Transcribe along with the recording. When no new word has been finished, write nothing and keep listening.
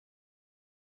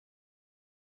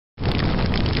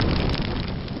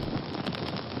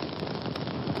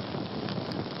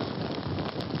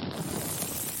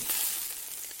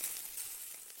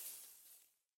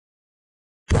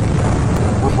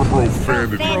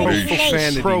Profanity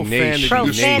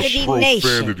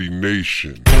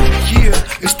Nation. Yeah,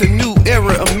 it's the new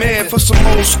era of man for some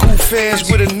old school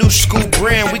fans with a new school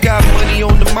brand. We got money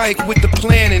on the mic with the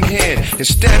plan in hand. And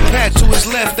Stat Pat to his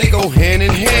left, they go hand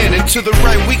in hand. And to the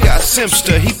right, we got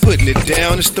Simpster, he putting it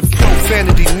down. It's the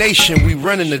Profanity Nation, we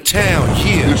running the town,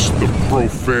 yeah. It's the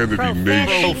Profanity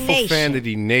Nation.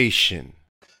 Profanity Nation.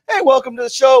 Hey, welcome to the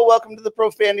show. Welcome to the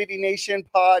Profanity Nation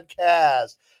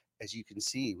podcast. As you can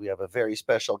see, we have a very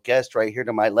special guest right here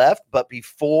to my left. But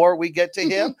before we get to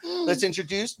him, let's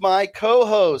introduce my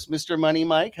co-host, Mr. Money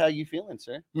Mike. How you feeling,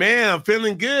 sir? Man, I'm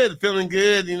feeling good.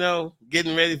 You know,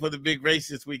 getting ready for the big race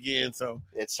this weekend. So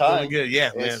it's time. Feeling good. Yeah,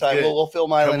 it's man. time. We'll fill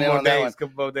Mylan in on that one.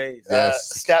 Couple more days.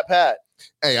 Yes. Stat Pat.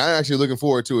 Hey, I'm actually looking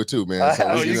forward to it too, man. So,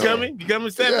 oh, you coming? You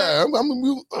coming, Stat? Yeah, I'm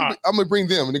gonna bring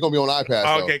them, and they're gonna be on iPad.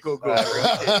 Oh, okay, cool.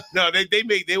 No, they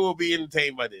will be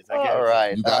entertained by this. All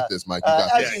right, you got this, Mike. You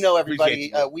got this. As you know,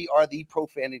 everybody, we are the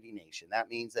Profanity Nation. That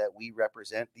means that we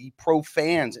represent the pro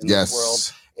fans in the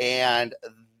world, and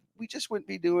we just wouldn't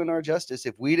be doing our justice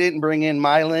if we didn't bring in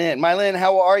Mylan. Mylan,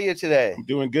 how are you today? I'm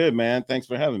doing good, man. Thanks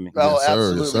for having me. Oh, yes, sir.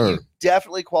 absolutely. Yes, sir. You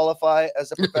definitely qualify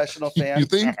as a professional fan. You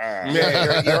think?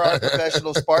 Yeah, you're our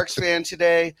professional Sparks fan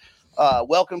today.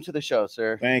 Welcome to the show,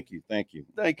 sir. Thank you. Thank you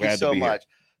Glad so much.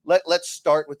 Let's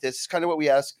start with this. It's kind of what we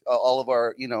ask all of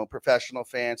our, professional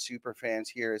fans, super fans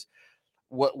here is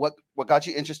what got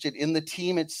you interested in the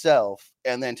team itself,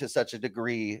 and then to such a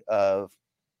degree of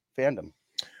fandom.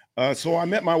 So I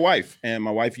met my wife, and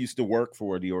my wife used to work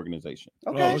for the organization.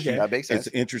 Okay. That makes sense.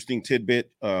 It's an interesting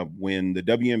tidbit. When the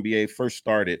WNBA first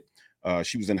started,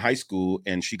 she was in high school,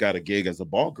 and she got a gig as a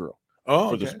ball girl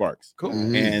for the Sparks. Cool.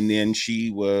 Mm-hmm. And then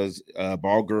she was a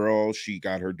ball girl. She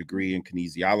got her degree in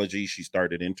kinesiology. She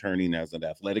started interning as an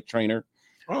athletic trainer.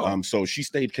 So she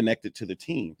stayed connected to the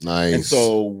team. Nice. And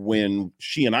so when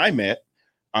she and I met,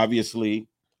 obviously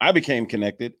I became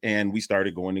connected, and we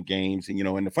started going to games. And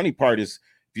and the funny part is,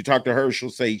 if you talk to her, she'll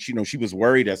say, she was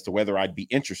worried as to whether I'd be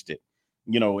interested,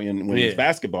 in women's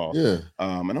basketball. Yeah.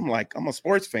 And I'm like, I'm a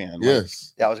sports fan.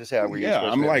 Yes. I was gonna say,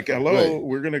 I'm like, hello,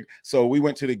 we're gonna. So we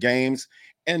went to the games,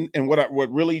 and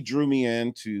what really drew me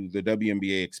into the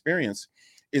WNBA experience,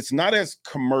 it's not as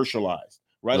commercialized,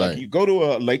 right? Like you go to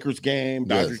a Lakers game,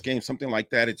 Dodgers game, something like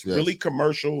that. It's really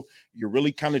commercial. You're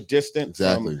really kind of distant.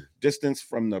 Distance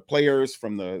from the players,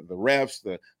 from the refs,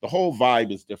 the whole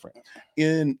vibe is different.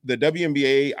 In the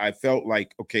WNBA, I felt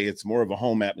like, okay, it's more of a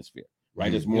home atmosphere, right?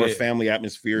 Mm-hmm. It's more family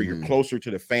atmosphere. Mm-hmm. You're closer to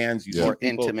the fans. You more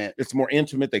intimate. It's more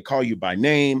intimate. They call you by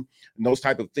name and those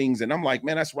type of things. And I'm like,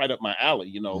 man, that's right up my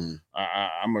alley.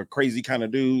 I'm a crazy kind of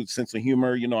dude, sense of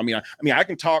humor. I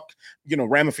can talk,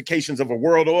 ramifications of a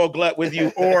world oil glut with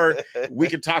you, or we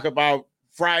could talk about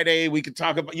Friday, we could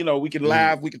talk about, we could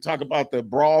laugh, we could talk about the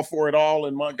brawl for it all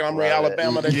in Montgomery,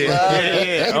 Alabama. I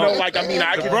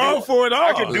could brawl for it all.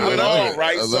 I could do it all,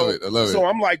 right? I love it. So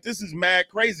I'm like, this is mad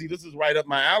crazy. This is right up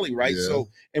my alley, right? Yeah.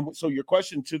 So your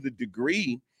question, to the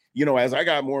degree, as I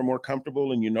got more and more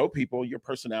comfortable and people, your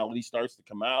personality starts to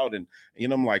come out, and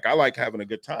I'm like, I like having a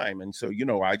good time, and so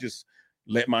I just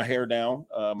let my hair down,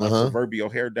 my proverbial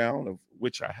hair down, of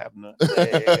which I have none. So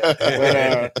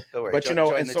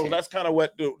that's kind of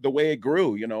what the way it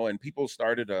grew, and people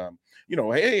started,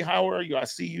 hey, how are you? I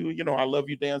see you, I love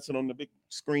you dancing on the big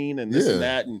screen and this and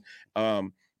that.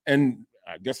 And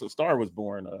I guess a star was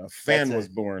born, a fan was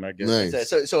born, I guess.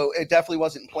 Nice. So it definitely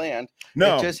wasn't planned.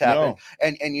 No, it just happened.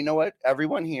 No. And you know what?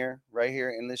 Everyone here, right here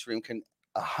in this room, can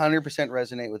 100%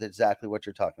 resonate with exactly what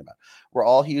you're talking about. We're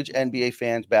all huge NBA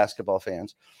fans, basketball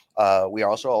fans. We are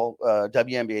also all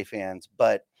WNBA fans,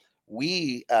 but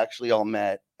we actually all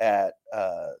met at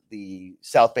the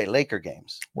South Bay Laker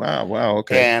games. Wow.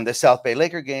 Okay. And the South Bay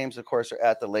Laker games, of course, are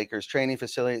at the Lakers training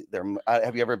facility.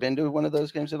 Have you ever been to one of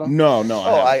those games at all? No.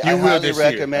 I highly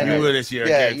recommend it. You will this year.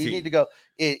 Yeah, you need to go.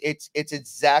 It's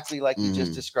exactly like you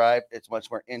just described. It's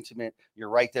much more intimate. You're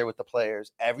right there with the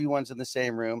players. Everyone's in the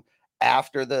same room.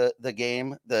 After the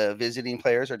game, the visiting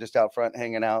players are just out front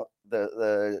hanging out.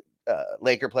 The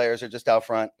Laker players are just out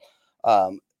front.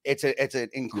 It's an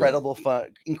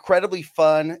incredibly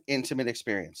fun, intimate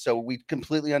experience. So we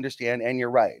completely understand, and you're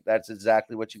right. That's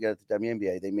exactly what you get at the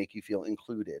WNBA. They make you feel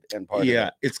included and part of it. Yeah,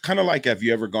 it's kind of like, have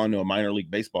you ever gone to a minor league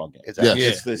baseball game? Exactly.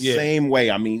 It's the same way.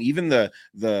 I mean, even the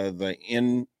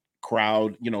in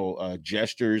crowd,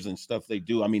 gestures and stuff they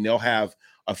do. I mean, they'll have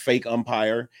a fake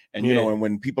umpire, and and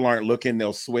when people aren't looking,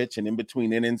 they'll switch, and in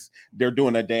between innings they're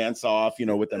doing a dance off,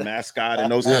 with the mascot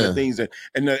and those kind of things.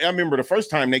 And I remember the first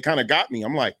time they kind of got me.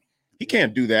 I'm like, he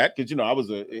can't do that, because I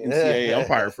was an NCAA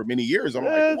umpire for many years. I'm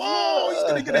like, whoa, he's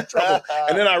gonna get in trouble.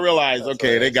 And then I realized,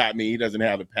 okay, they got me. He doesn't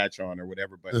have the patch on or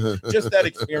whatever, but just that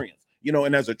experience.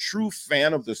 And as a true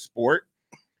fan of the sport,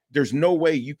 there's no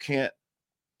way you can't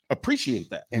appreciate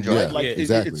that. Enjoy it. Like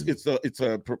exactly. It's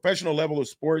a professional level of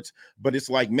sports, but it's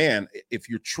like, man, if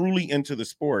you're truly into the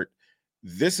sport,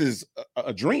 this is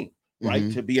a dream,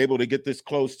 right? To be able to get this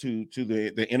close to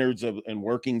the innards of and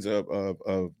workings of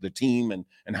the team and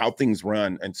how things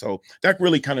run. And so that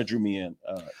really kind of drew me in.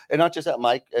 And not just that,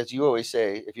 Mike, as you always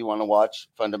say, if you want to watch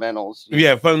fundamentals.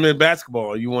 Fundamental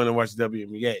basketball, you want to watch the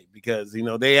WNBA because,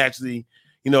 they actually,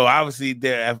 obviously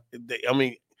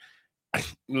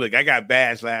look, I got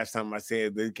bashed last time I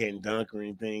said they can't dunk or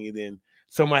anything. And then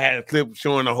somebody had a clip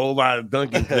showing a whole lot of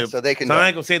dunking clips. So they can. So I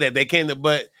ain't gonna say that they can't,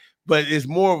 but it's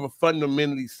more of a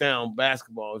fundamentally sound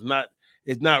basketball.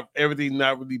 It's not everything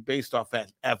not really based off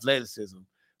athleticism.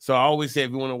 So I always say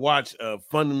if you want to watch a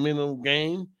fundamental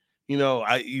game, you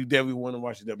definitely want to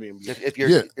watch the WNBA.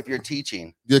 If you're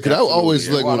teaching. Yeah, because I always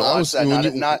like when I was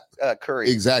not Curry.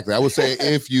 Exactly. I would say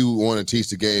if you want to teach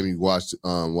the game, you watch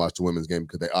the women's game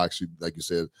because they actually, like you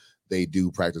said, they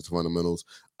do practice fundamentals.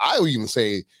 I would even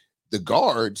say the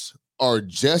guards are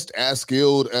just as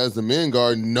skilled as the men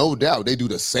guard, no doubt. They do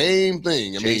the same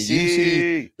thing. I mean, you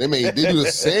see, they do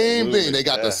the same thing. They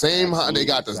got the same, they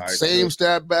got the same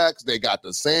step backs. They got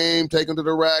the same take them to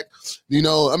the rack.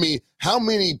 I mean, how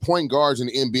many point guards in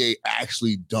the NBA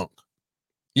actually dunk?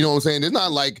 You know what I'm saying? It's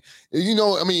not like,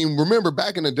 I mean, remember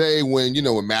back in the day when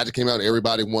Magic came out,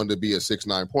 everybody wanted to be a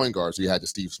 6'9" point guard. So you had the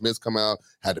Steve Smiths come out,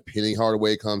 had the Penny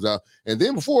Hardaway comes out. And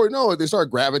then before they started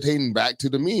gravitating back to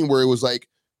the mean where it was like,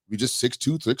 we just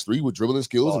 6'2", 6'3" with dribbling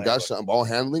skills and got shot ball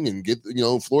handling and get,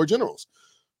 floor generals.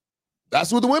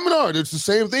 That's what the women are. It's the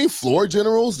same thing. Floor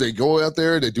generals, they go out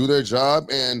there, they do their job.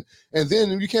 And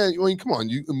then you can't, come on,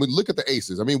 look at the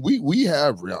aces. I mean, we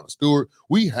have Breonna Stewart.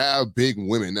 We have big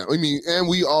women now. I mean, and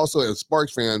we also, as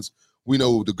Sparks fans, we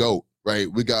know the GOAT,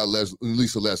 right? We got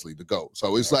Lisa Leslie, the GOAT.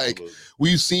 So it's like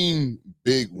we've seen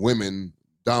big women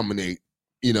dominate,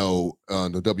 the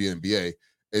WNBA.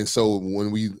 And so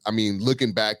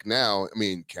looking back now,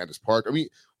 Candace Parker,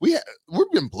 we've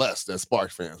been blessed as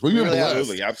Sparks fans. We've been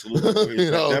blessed. Absolutely.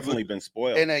 We've definitely been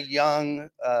spoiled. In a young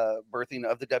birthing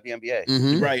of the WNBA.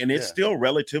 Mm-hmm. Right. And it's still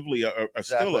relatively a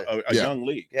young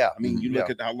league. Yeah. I mean, you look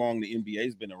at how long the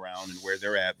NBA's been around and where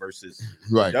they're at versus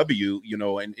right. W,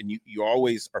 and you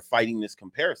always are fighting this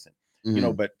comparison,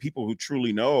 but people who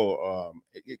truly know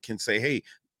can say, hey,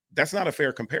 that's not a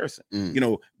fair comparison.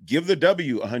 Give the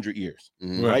W 100 years,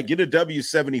 right? Get a W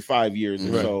 75 years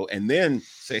or so, and then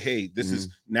say, hey, this is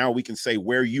now we can say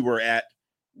where you were at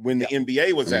when the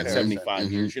NBA was at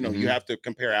 75 years. You have to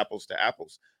compare apples to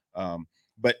apples.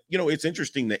 But it's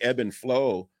interesting the ebb and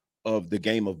flow of the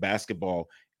game of basketball,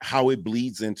 how it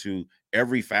bleeds into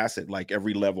every facet, like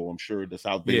every level. I'm sure the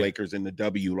South Bay Lakers in the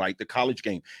W, like the college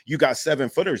game, you got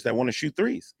 7-footers that want to shoot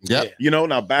threes. Yeah.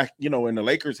 Now back, in the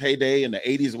Lakers heyday in the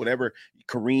 80s, whatever,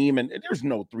 Kareem, and there's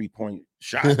no 3-point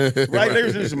shot, right?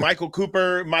 There's Michael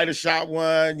Cooper might have shot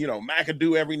one,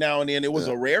 McAdoo every now and then. It was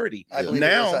a rarity. I believe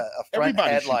now there was a front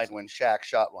headline when Shaq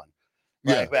shot one.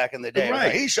 Back in the day,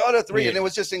 right? He shot a 3 and it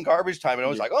was just in garbage time, and I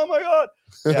was like, "Oh my god!"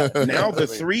 Yeah. Now the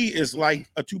 3 is like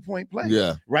a 2-point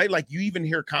play, right? Like you even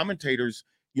hear commentators,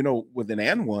 with an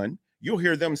and one, you'll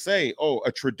hear them say, "Oh,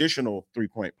 a traditional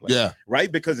 3-point play,"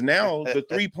 right? Because now the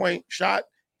 3-point shot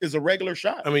is a regular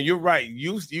shot. I mean, you're right.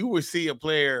 You would see a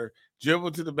player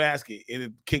dribble to the basket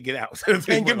and kick it out,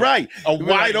 a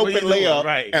wide open layup,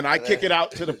 right? And I kick it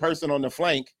out to the person on the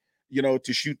flank.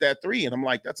 To shoot that 3, and I'm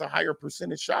like, that's a higher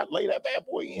percentage shot. Lay that bad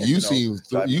boy in. You see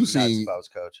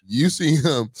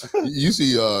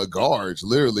guards.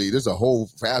 Literally, there's a whole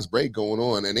fast break going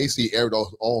on, and they see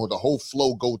the whole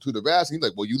flow go to the basket. He's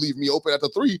like, "Well, you leave me open at the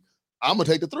 3, I'm gonna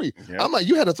take the 3." Yeah. I'm like,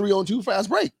 "You had a 3-on-2 fast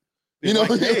break."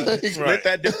 Split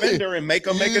that defender and make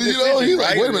a decision. He's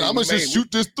like, "Wait a minute, I'm gonna just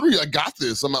shoot this 3. I got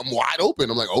this. I'm wide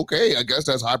open." I'm like, "Okay, I guess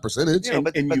that's high percentage."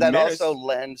 But that also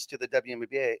lends to the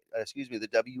WNBA. The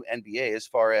WNBA as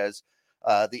far as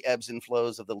the ebbs and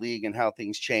flows of the league and how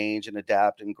things change and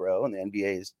adapt and grow. And the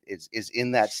NBA is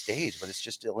in that stage, but it's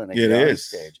just still in a young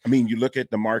stage. I mean, you look at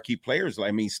the marquee players.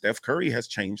 Steph Curry has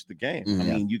changed the game. I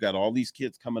mean, you got all these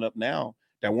kids coming up now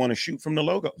that want to shoot from the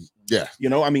logos. Yeah.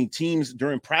 Teams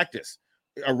during practice,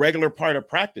 a regular part of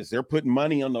practice, they're putting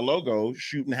money on the logo,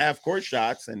 shooting half-court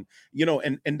shots. And,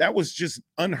 and that was just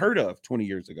unheard of 20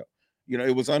 years ago.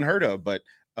 It was unheard of. But,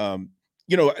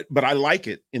 but I like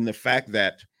it in the fact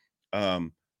that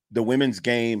the women's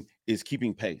game is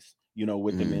keeping pace,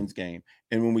 with the men's game.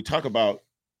 And when we talk about,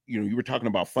 you were talking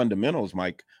about fundamentals,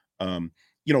 Mike,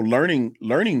 learning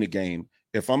the game.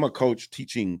 If I'm a coach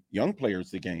teaching young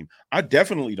players the game, I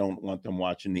definitely don't want them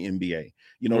watching the NBA,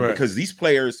 because these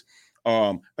players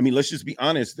I mean, let's just be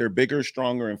honest. They're bigger,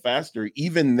 stronger, and faster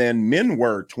even than men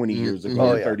were 20 years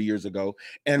ago or 30 years ago.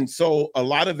 And so a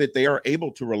lot of it, they are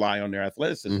able to rely on their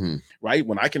athleticism, right?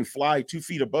 When I can fly 2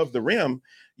 feet above the rim,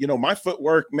 you know, my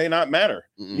footwork may not matter.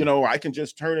 You know, I can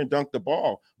just turn and dunk the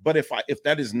ball. But if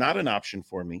that is not an option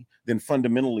for me, then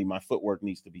fundamentally my footwork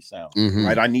needs to be sound,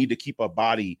 right? I need to keep a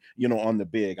body, you know, on the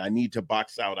big. I need to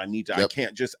box out. I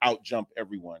can't just out jump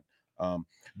everyone.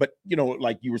 But you know,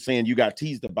 like you were saying, you got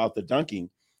teased about the dunking.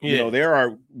 You know, there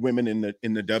are women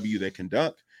in the W that can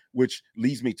dunk, which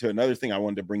leads me to another thing I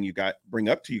wanted to bring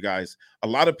up to you guys. A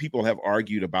lot of people have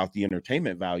argued about the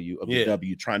entertainment value of the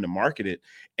W, trying to market it,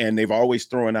 and they've always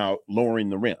thrown out lowering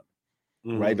the rim.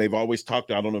 Right, they've always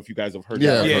talked. I don't know if you guys have heard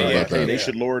that. They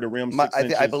should lower the rim.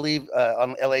 I believe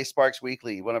on LA Sparks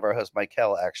Weekly, one of our hosts,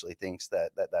 Michael, actually thinks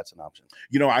that's an option.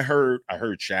 You know, I heard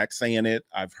Shaq saying it.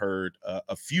 I've heard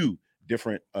a few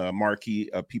different marquee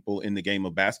people in the game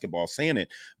of basketball saying it.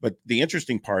 But the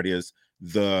interesting part is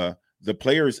the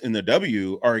players in the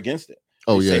W are against it.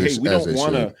 They say, hey, we don't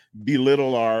want to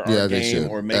belittle our game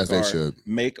or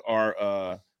make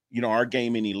our you know, our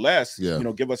game any less. You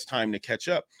know, give us time to catch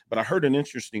up. But I heard an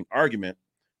interesting argument,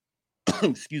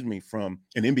 excuse me, from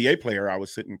an NBA player I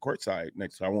was sitting courtside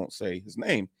next to. I won't say his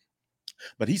name,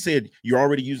 but he said, you're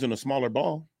already using a smaller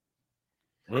ball.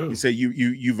 He said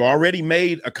you've already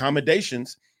made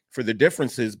accommodations for the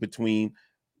differences between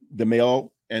the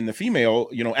male and the female,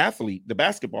 you know, athlete, the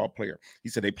basketball player. He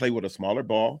said they play with a smaller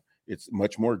ball. It's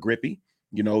much more grippy.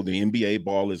 You know, the NBA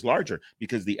ball is larger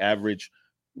because the average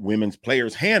women's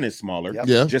player's hand is smaller,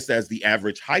 just as the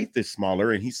average height is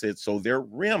smaller. And he said, so their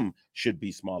rim should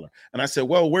be smaller. And I said,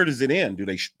 well, where does it end? Do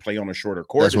they play on a shorter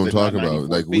court? That's what I'm talking about.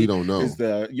 Like, we don't know. Is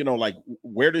the, you know, like,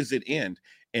 where does it end?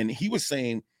 And he was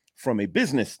saying, from a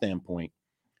business standpoint,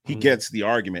 he gets the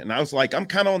argument. And I was like, I'm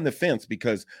kind of on the fence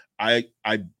because I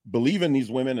believe in these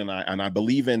women and I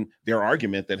believe in their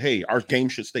argument that, hey, our game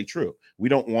should stay true. We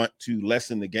don't want to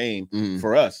lessen the game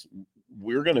for us.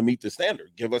 We're going to meet the standard.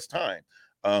 Give us time.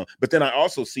 But then I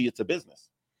also see it's a business,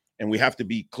 and we have to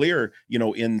be clear, you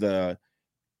know, in the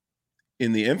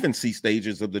infancy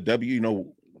stages of the W, you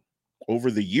know, over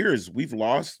the years, we've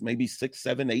lost maybe 6,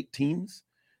 7, 8 teams.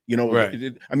 You know,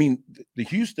 I mean, the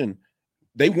Houston,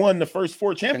 they won the first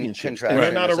 4 championships, and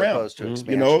they're not around.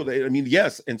 You know, I mean,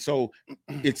 yes, and so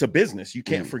it's a business. You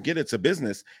can't forget it's a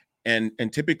business, and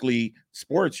typically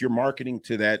sports, you're marketing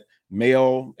to that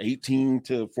male 18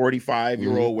 to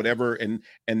 45-year-old, whatever, and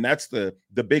that's the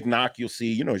big knock you'll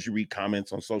see. You know, as you read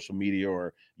comments on social media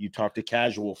or you talk to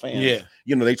casual fans,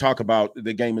 you know, they talk about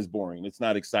the game is boring, it's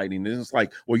not exciting. And it's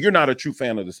like, well, you're not a true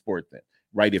fan of the sport then.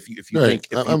 Right. If you think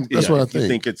that's what I think. You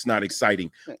think it's not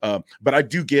exciting. But I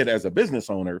do get, as a business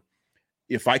owner,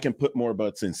 if I can put more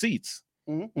butts in seats,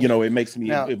 you know, it makes me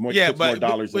more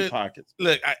dollars in pockets.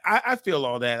 Look, I feel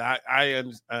all that. I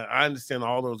understand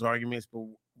all those arguments,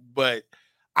 but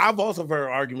I've also heard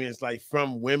arguments like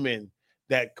from women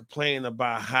that complain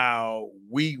about how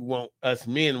us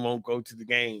men won't go to the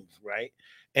games, right?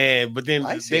 But then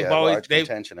they've always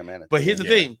attention a minute. But here's the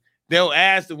thing: they'll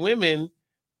ask the women,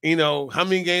 you know, how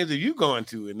many games have you gone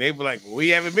to? And they were like, well, we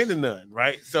haven't been to none,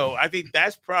 right? So I think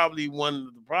that's probably one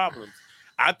of the problems.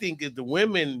 I think if the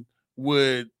women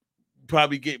would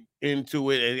probably get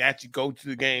into it and actually go to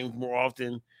the games more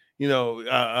often, you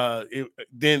know,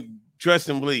 then trust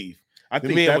and believe. I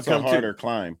think that's a harder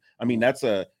climb. I mean, that's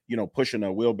pushing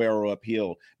a wheelbarrow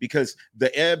uphill, because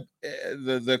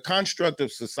the construct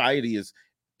of society is,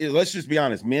 let's just be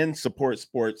honest, men support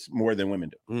sports more than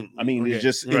women do. I mean, it's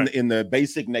just in the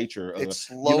basic nature of it's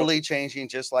slowly changing,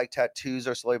 just like tattoos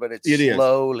are slowly, but it's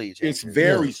slowly changing. It's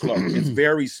very slow. It's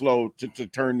very slow to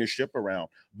turn the ship around.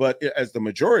 But as the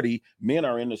majority, men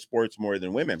are into sports more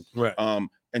than women. Right.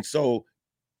 And so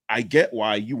I get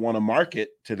why you want to market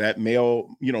to that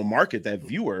male, market that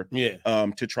viewer,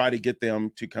 to try to get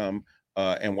them to come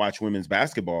and watch women's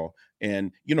basketball.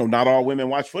 And, not all women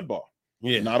watch football.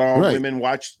 Yeah, not all women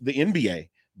watch the NBA,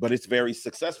 but it's very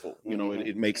successful.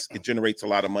 It generates a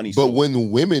lot of money. But when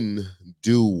women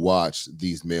do watch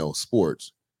these male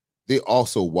sports, they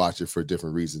also watch it for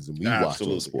different reasons than we watch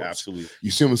those sports. Absolutely.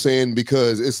 You see what I'm saying?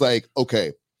 Because it's like,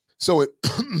 okay, so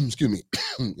excuse me,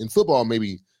 in football,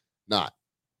 maybe not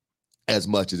as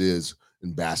much it is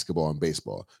in basketball and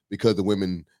baseball, because the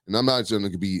women, and I'm not going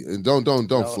to be,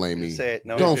 don't flame me.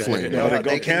 Don't flame me.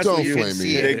 Don't flame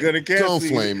me. They're going to cancel. Don't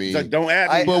flame me. Like, don't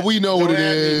add me. But we know what it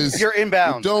is. You're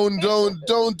inbound. Don't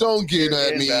get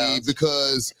at me,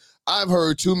 because I've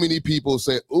heard too many people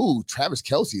say, "Ooh, Travis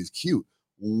Kelce is cute."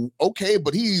 Okay,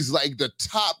 but he's like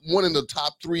one of the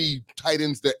top 3 tight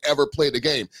ends that ever played the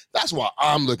game. That's why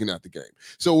I'm looking at the game.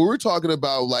 So when we're talking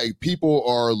about like people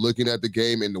are looking at the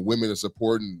game and the women are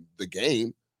supporting the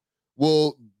game,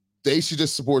 well, they should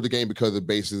just support the game because of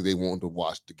basically they want to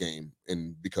watch the game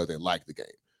and because they like the game.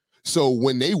 So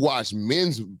when they watch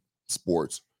men's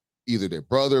sports, either their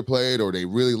brother played or they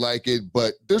really like it,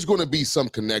 but there's going to be some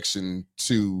connection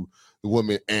to the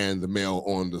woman and the male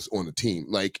on the team.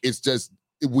 Like it's just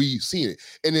we've seen it.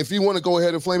 And if you want to go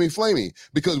ahead and flame me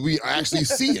because we actually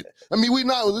see it. I mean,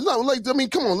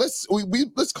 come on, let's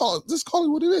call it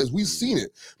what it is. We've seen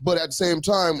it. But at the same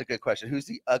time, that's a good question. Who's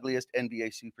the ugliest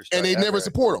NBA superstar? And they never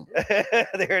support him.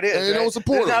 There it is. And they don't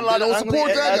support him. They don't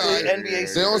support that guy.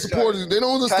 NBA they don't support it. They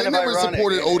never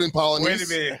supported Odin Polynice. Wait a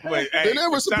minute. Wait, they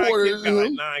never supported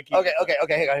him. Okay,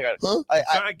 hang on. Huh?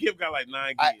 John Gibb got like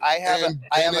 9 games. I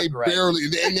have a gripe. And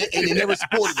they never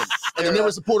supported him. And they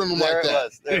never supported him like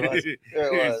that. There it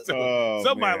was.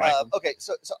 Somebody like okay,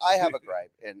 so I have a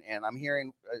gripe, and I'm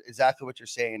hearing exactly what you're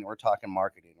saying. We're talking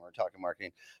marketing,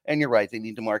 and you're right. They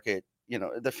need to market. You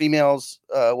know, the females,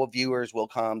 viewers will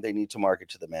come. They need to market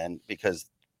to the men because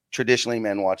traditionally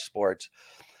men watch sports.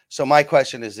 So my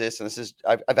question is this, and this is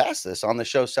I've asked this on the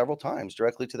show several times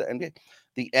directly to the NBA.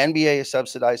 The NBA is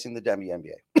subsidizing the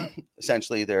WNBA.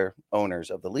 Essentially, they're owners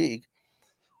of the league,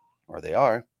 or they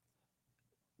are.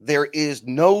 There is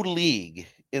no league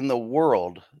in the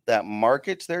world that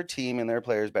markets their team and their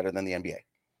players better than the NBA.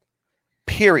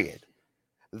 Period.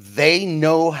 They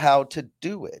know how to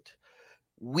do it.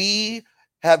 We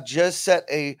have just set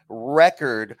a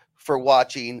record for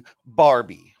watching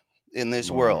Barbie in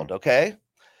this world, okay?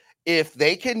 If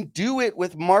they can do it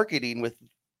with marketing,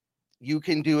 you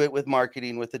can do it with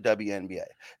marketing with the WNBA.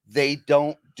 They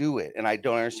don't do it, and I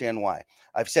don't understand why.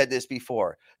 I've said this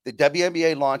before. The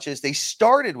WNBA launches, they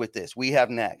started with this. We have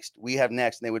next,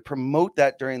 and they would promote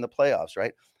that during the playoffs,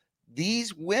 right?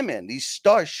 These women, these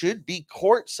stars should be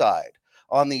courtside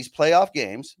on these playoff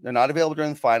games. They're not available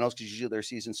during the finals because usually their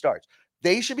season starts.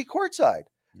 They should be courtside.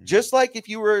 Just like if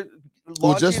you were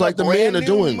just like the men are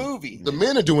doing. Movie. The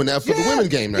men are doing that for the women's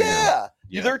game right now.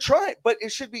 Yeah, they're trying, but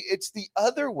it's the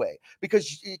other way because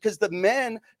the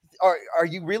men are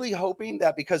you really hoping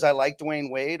that because I like Dwayne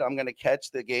Wade, I'm going to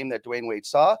catch the game that Dwayne Wade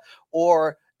saw,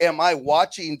 or am I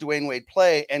watching Dwayne Wade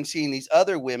play and seeing these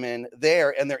other women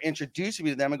there and they're introducing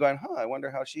me to them and going, I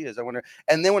wonder how she is.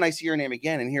 And then when I see her name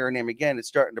again and hear her name again, it's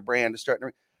starting to brand.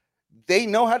 They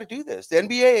know how to do this. The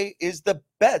NBA is the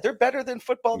best. They're better than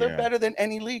football. They're better than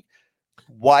any league.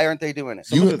 Why aren't they doing it?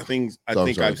 Some of the things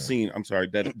I've seen,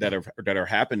 that are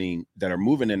happening, that are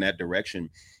moving in that direction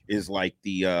is like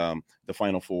the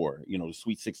Final Four, the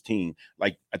Sweet 16.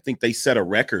 Like I think they set a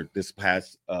record this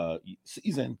past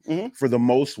season for the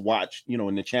most watched,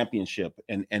 in the championship.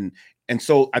 And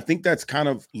so I think that's kind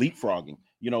of leapfrogging.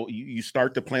 You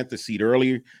start to plant the seed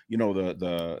earlier,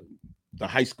 the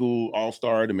high school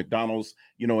all-star, the McDonald's,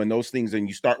 and those things. And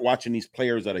you start watching these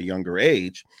players at a younger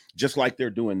age, just like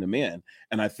they're doing the men.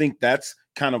 And I think that's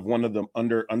kind of one of the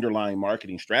underlying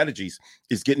marketing strategies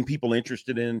is getting people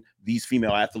interested in these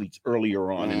female athletes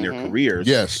earlier on in their careers.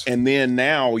 Yes. And then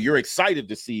now you're excited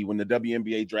to see when the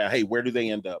WNBA draft, hey, where do they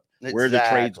end up? Exactly. Where are the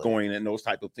trades going and those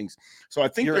type of things. So I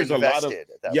think there's a lot of,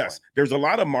 there's a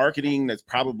lot of marketing that's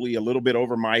probably a little bit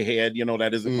over my head.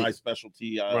 That isn't my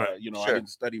specialty. I didn't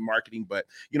study marketing, but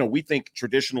we think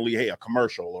traditionally, hey, a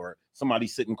commercial or somebody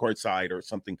sitting courtside or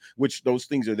something, which those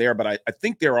things are there. But I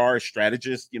think there are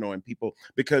strategists, and people,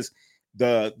 because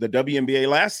the WNBA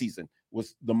last season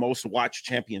was the most watched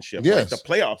championship. Yes. Right? The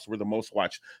playoffs were the most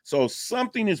watched. So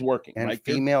something is working. And right?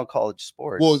 female college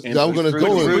sports. Well, I'm going to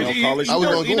go in.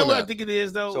 You know what I think it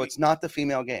is, though? So it's not the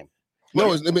female game.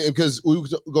 No, because we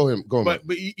go ahead. But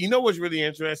you know what's really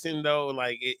interesting, though?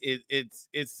 Like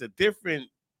it's a different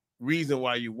reason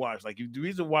why you watch. Like the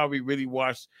reason why we really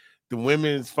watch the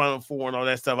women's Final Four and all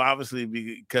that stuff, obviously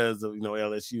because of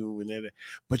LSU and that.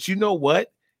 But you know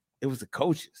what? It was the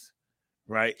coaches,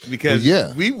 right? Because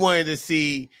we wanted to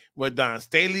see what Don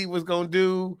Staley was going to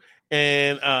do,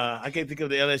 and I can't think of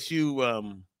the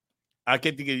LSU. I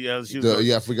can't think of the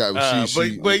LSU. I forgot.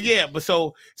 But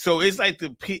so it's like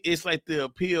the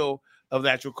appeal of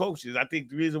the actual coaches. I think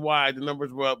the reason why the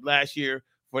numbers were up last year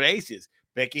for the Aces,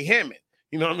 Becky Hammond.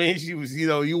 You know what I mean? She was,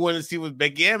 you want to see what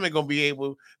Becky Hammond going to be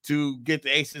able to get the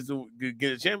Aces to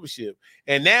get a championship.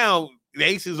 And now the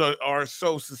Aces are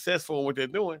so successful in what they're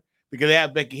doing because they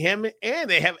have Becky Hammond and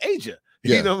they have Asia.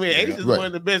 Yeah. You know what I mean? Asia is one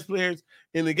of the best players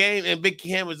in the game, and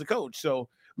Becky Hammond is the coach. So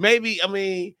maybe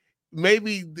that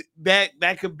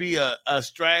could be a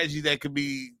strategy that could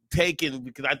be taken,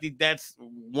 because I think that's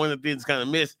one of the things kind of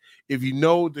missed. If you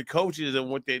know the coaches and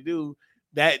what they do,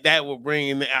 that will bring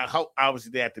in.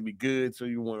 Obviously, they have to be good, so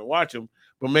you want to watch them.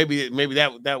 But maybe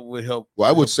that would help. Well,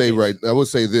 I would say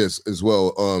this as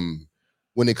well.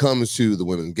 When it comes to the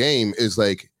women's game, is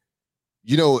like,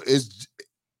 is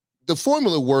the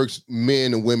formula works.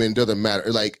 Men and women doesn't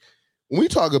matter. Like when we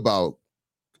talk about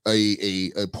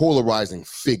a polarizing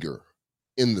figure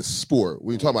in the sport,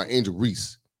 when you talk about Angel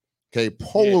Reese, okay,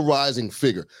 polarizing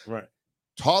figure, right?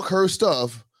 Talk her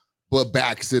stuff, but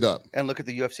backs it up. And look at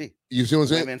the UFC. You see what I'm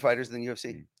saying? Women fighters in the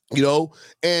UFC.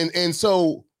 And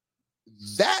so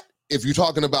that, if you're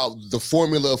talking about the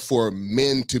formula for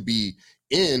men to be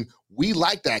in, we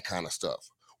like that kind of stuff.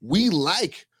 We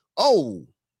like,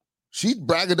 she's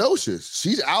braggadocious.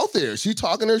 She's out there. She's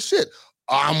talking her shit.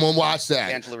 I'm gonna watch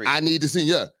that. I need to see.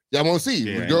 Yeah, I want to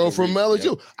see the girl from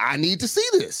LSU. I need to see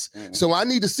this. So I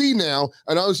need to see now.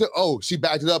 And I was like, she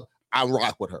backed it up. I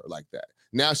rock with her like that.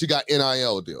 Now she got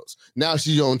NIL deals. Now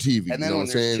she's on TV. And then when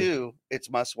there's two, it's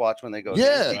must watch when they go.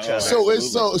 Yeah. Each other.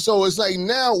 So it's like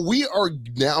now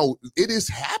it is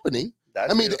happening.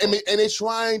 That's beautiful. And they're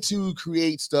trying to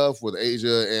create stuff with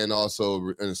Asia and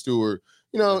also and Stewart.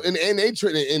 And they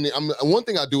and one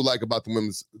thing I do like about the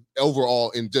women's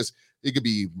overall, and just it could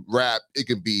be rap, it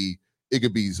could be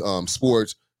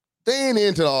sports. They ain't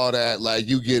into all that. Like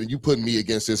you putting me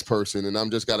against this person, and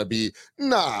I'm just gotta be.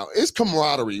 Nah, it's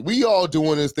camaraderie. We all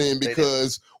doing this thing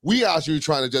because we out here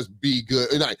trying to just be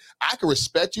good. And I can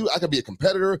respect you. I can be a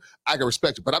competitor. I can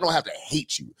respect you, but I don't have to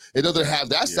hate you. It doesn't have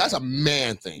that's a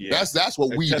man thing. Yeah. That's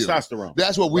what we do. Testosterone.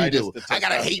 That's what we do. I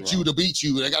gotta hate you to beat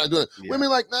you. I gotta do it. Yeah. Women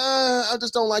like, nah, I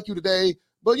just don't like you today.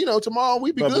 But tomorrow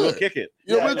we be good. We'll kick it.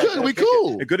 We're good. We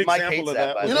cool. A good example of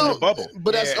that was in the bubble.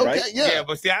 But that's okay. Right? Yeah,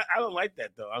 but see, I don't like that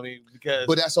though. I mean, because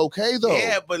but that's okay though.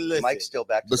 Yeah, but listen, Mike's still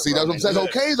back. But see, that's what I'm saying.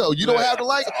 Okay though, you don't have to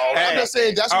like. I'm just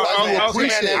saying that's what I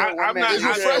appreciate. It's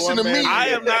refreshing to me. I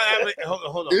am not.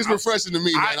 Hold on. It's refreshing to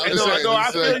me, man.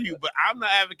 I feel you, but I'm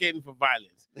not advocating for violence.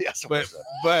 Yes, but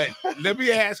let me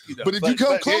ask you though. But if you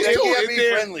come close to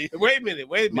it, friendly. Wait a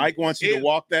minute. Mike wants you to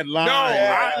walk that line.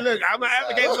 No, look, I'm not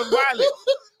advocating for violence.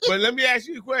 But let me ask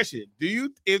you a question: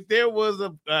 if there was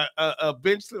a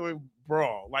bench throwing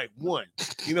brawl, like one,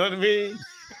 you know what I mean?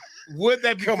 Would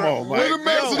that be? Come on, Mike. We're the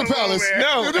Masters of the Palace.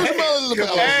 No, the Masters of the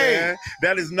Palace. Man.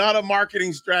 That is not a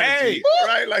marketing strategy,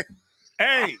 right? Like,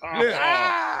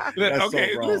 look.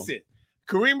 Okay, listen.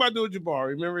 Kareem Abdul-Jabbar,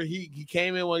 remember he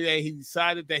came in one day. He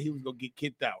decided that he was gonna get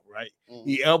kicked out. Right? Mm-hmm.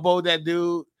 He elbowed that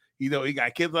dude. He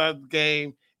got kicked out of the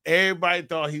game. Everybody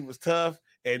thought he was tough.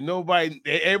 And everybody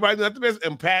knew not the best.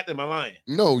 And Pat, am I lying?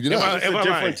 No, you're not. It's a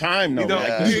different time, though.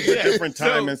 It's a different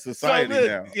time in society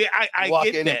now. Yeah, I walk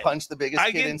get in that. and punch the biggest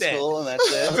kid in school, and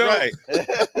that's it. Right.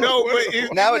 No,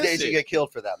 but nowadays you get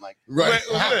killed for that, Mike. Right.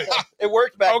 It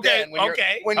worked back then.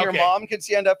 When your mom could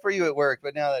stand up for you, it worked.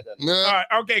 But now that doesn't. No. All right.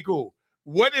 Okay. Cool.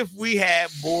 What if we had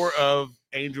more of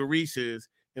Angel Reese's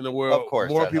in the world? Of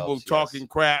course, more people helps, talking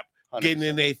crap, 100%. Getting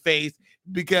in their face.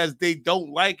 Because they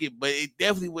don't like it, but it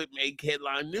definitely would make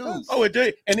headline news. Oh, it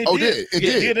did, and it did. It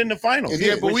did in the finals.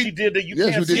 Yeah, but we did that. You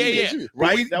can't see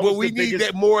right? But we need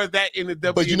that more of that in the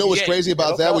WNBA. But you know what's crazy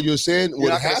about that? What you're saying?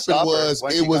 What happened was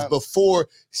it was before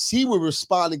she was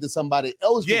responding to somebody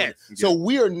else. Yes. So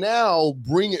we are now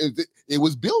bringing it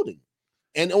was building.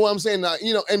 And what I'm saying now,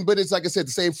 but it's like I said,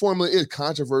 the same formula is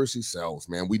controversy sells,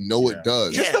 man. We know it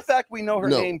does. Just the fact we know her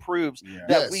name proves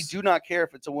that we do not care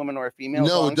if it's a woman or a female.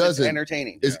 No, it doesn't. It's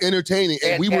entertaining. It's entertaining,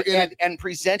 and we were in and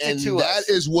presented to us.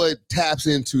 That is what taps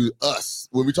into us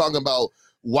when we're talking about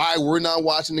why we're not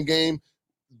watching the game.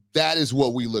 That is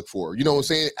what we look for. You know what I'm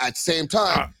saying? At the same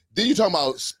time, then you're talking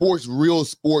about sports, real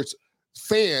sports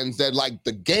fans that like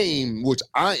the game, which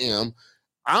I am.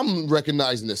 I'm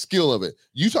recognizing the skill of it.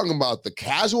 You talking about the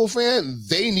casual fan?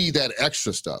 They need that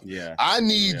extra stuff. Yeah, I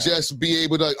need just be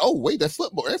able to. Oh wait, that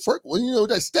football, that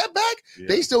step back. Yeah.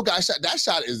 They still got shot. That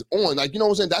shot is on. Like what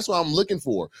I'm saying. That's what I'm looking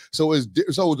for. So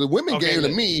the women game to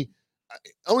me.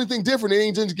 Only thing different, it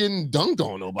ain't just getting dunked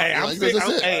on nobody.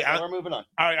 We're moving on.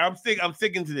 All right, I'm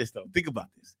sticking to this though. Think about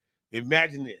this.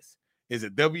 Imagine this: it's a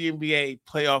WNBA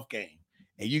playoff game,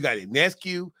 and you got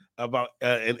Ionescu about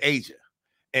an Asia.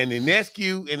 And the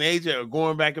Nescu and Asia are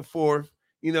going back and forth.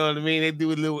 You know what I mean? They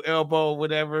do a little elbow or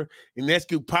whatever. And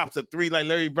Nescu pops a three like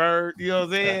Larry Bird. You know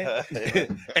what I'm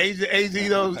saying?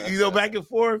 Asia, back and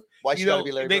forth. Why should gotta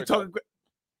be Larry Bird? Talking.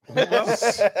 He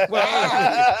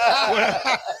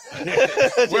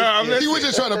was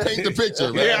just trying to paint the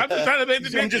picture, man. Yeah, I'm just trying to paint the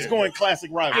picture. I'm just going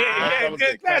classic rivalry.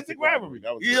 Yeah, classic rivalry.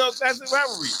 Classic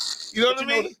rivalry. You know what I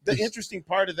mean? The interesting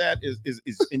part of that is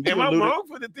and am I wrong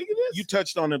for the thinking this? You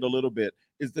touched on it a little bit.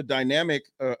 Is the dynamic?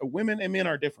 Women and men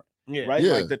are different. right?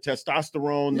 Yeah. Like the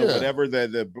testosterone, Yeah. the whatever,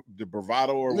 the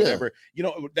bravado or whatever, you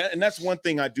know, and that's one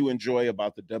thing I do enjoy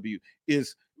about the W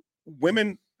is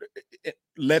women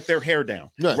let their hair down,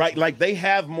 right? Like they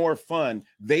have more fun.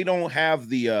 They don't have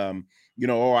the, you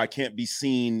know, oh, I can't be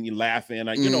seen laughing.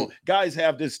 You know, guys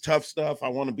have this tough stuff. I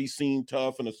want to be seen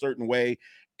tough in a certain way.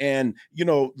 And, you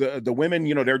know, the women,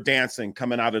 you know, they're dancing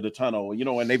coming out of the tunnel, you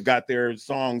know, and they've got their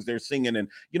songs, they're singing. And,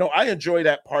 you know, I enjoy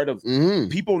that part of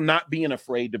people not being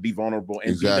afraid to be vulnerable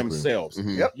and be themselves.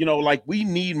 You know, like we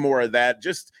need more of that,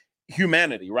 just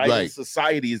humanity, right? In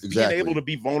society is being able to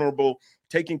be vulnerable,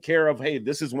 taking care of, hey,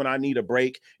 this is when I need a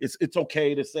break. It's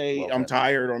okay to say I'm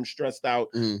tired or I'm stressed out.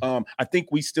 I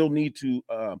think we still need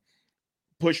to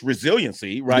push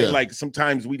resiliency, right? Like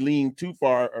sometimes we lean too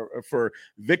far for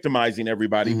victimizing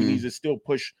everybody. We need to still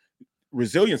push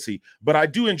resiliency. But I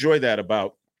do enjoy that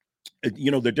about,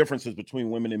 you know, the differences between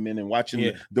women and men, and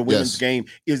watching the women's game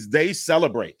is they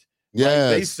celebrate. Right?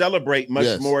 They celebrate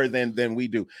much more than we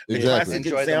do. The classic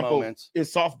example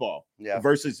is softball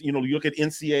versus, you know, you look at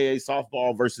NCAA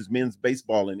softball versus men's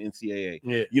baseball in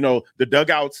NCAA. You know, the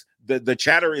dugouts, the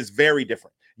chatter is very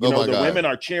different. You know, the women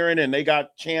are cheering and they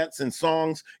got chants and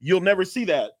songs. You'll never see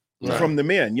that from the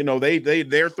men. You know, they're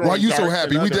throwing. Why are you so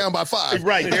happy? We down by 5.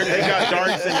 Right. They got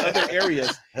darts in other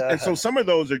areas. And so some of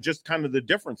those are just kind of the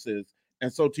differences.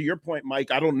 And so to your point,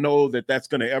 Mike, I don't know that that's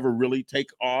going to ever really take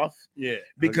off.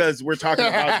 Because we're talking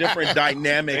about different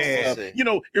dynamics. You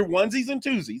know, your onesies and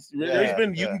twosies. There's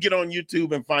been, you can get on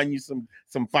YouTube and find you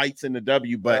some fights in the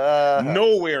W, but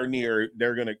nowhere near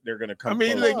they're gonna come. I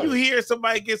mean, close. like you hear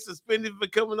somebody get suspended for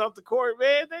coming off the court,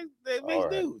 man. They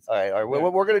make news. All right.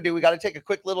 What we're gonna do? We got to take a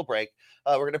quick little break.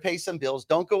 We're gonna pay some bills.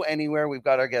 Don't go anywhere. We've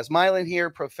got our guest Mylan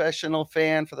here, professional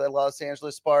fan for the Los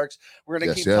Angeles Sparks. We're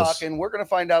gonna keep talking. We're gonna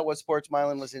find out what sports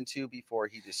Mylan was into before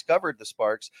he discovered the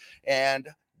Sparks. And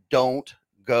don't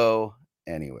go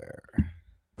anywhere.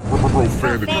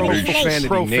 Profanity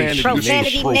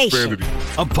Nation.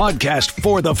 A podcast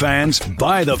for the fans,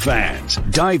 by the fans.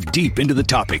 Dive deep into the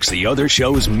topics the other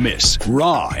shows miss.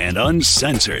 Raw and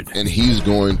uncensored. And he's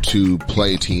going to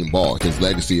play team ball. His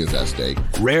legacy is at stake.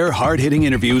 Rare, hard-hitting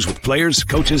interviews with players,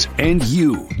 coaches, and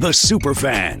you, the super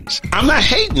fans. I'm not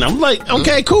hating. I'm like,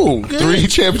 okay, cool. Good. 3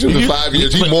 championships in 5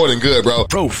 years. He's more than good, bro.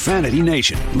 Profanity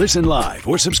Nation. Listen live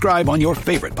or subscribe on your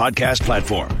favorite podcast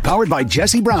platform. Powered by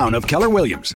Jesse Brown of Keller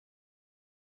Williams.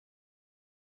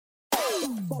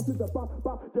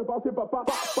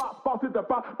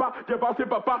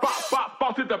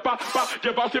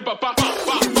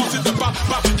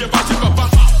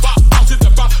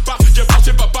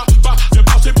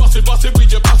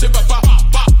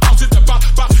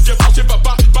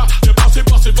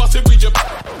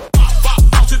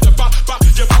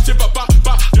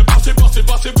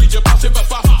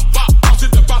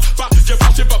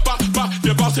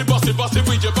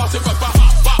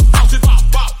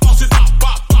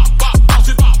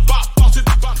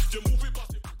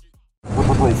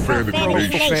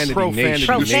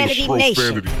 Profanity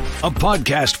Nation. A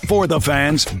podcast for the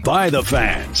fans, by the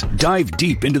fans. Dive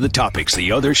deep into the topics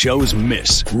the other shows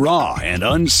miss. Raw and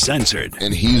uncensored.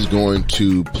 And he's going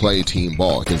to play team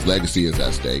ball. His legacy is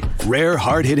at stake. Rare,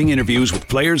 hard-hitting interviews with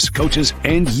players, coaches,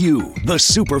 and you, the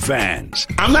super fans.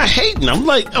 I'm not hating. I'm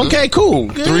like, okay, cool.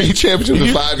 Good. 3 championships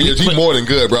in 5 years. He's more than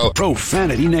good, bro.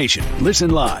 Profanity Nation. Listen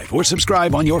live or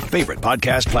subscribe on your favorite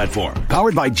podcast platform.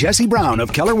 Powered by Jesse Brown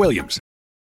of Keller Williams.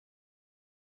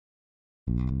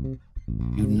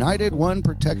 United One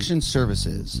Protection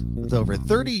Services. With over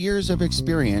 30 years of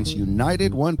experience,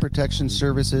 United One Protection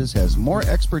Services has more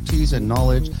expertise and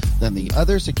knowledge than the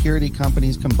other security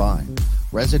companies combined.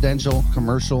 Residential,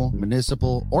 commercial,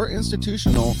 municipal, or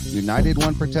institutional, United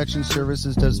One Protection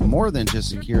Services does more than just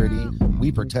security.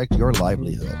 We protect your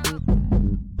livelihood.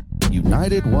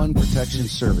 United One Protection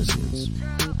Services.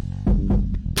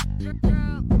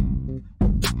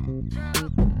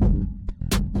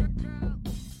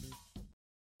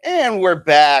 And we're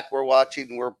back. We're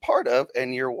watching. We're part of,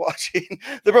 and you're watching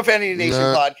the Profanity Nation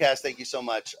podcast. Thank you so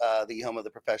much. The home of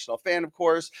the professional fan, of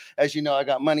course. As you know, I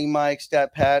got Money Mike,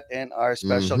 Stat Pat, and our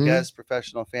special guest,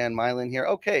 professional fan Mylan here.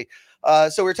 Okay,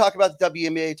 so we're talking about the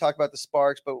WNBA, talk about the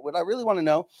Sparks, but what I really want to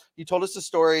know, you told us the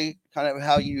story, kind of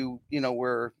how you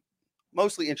were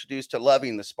mostly introduced to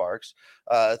loving the Sparks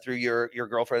through your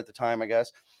girlfriend at the time, I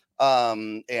guess.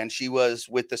 And she was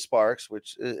with the Sparks,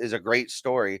 which is a great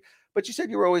story. But you said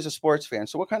you were always a sports fan.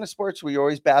 So what kind of sports were you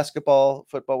always? Basketball,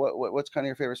 football? What's kind of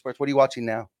your favorite sports? What are you watching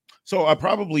now? So I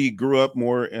probably grew up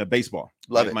more baseball.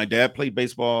 Love it. My dad played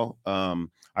baseball.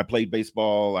 I played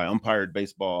baseball. I umpired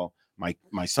baseball.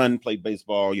 My son played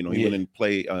baseball. You know, he went and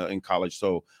played in college.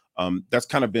 So That's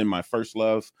kind of been my first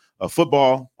love.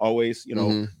 Football, always,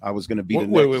 I was going to be the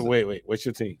next. Wait. What's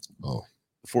your team? Oh,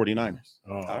 49ers.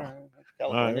 Oh. All right.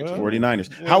 California team.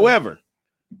 49ers. Yeah. However,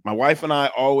 my wife and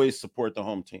I always support the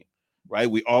home team, right?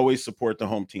 We always support the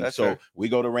home team. That's so fair. we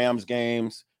go to Rams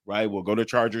games, right? We'll go to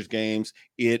Chargers games.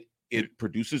 It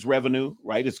produces revenue,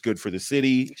 right? It's good for the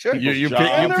city. Sure. You're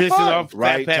jobs, pissing off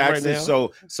right? Pat Taxes. right now.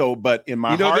 So, but in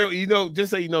my heart, just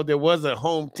so you know, there was a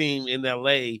home team in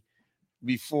LA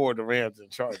before the Rams and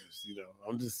Chargers.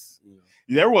 I'm just,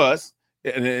 there was.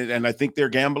 And I think they're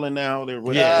gambling now. They're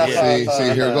See,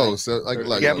 here it goes. So,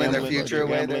 like gambling their future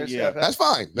away there. Yeah. That's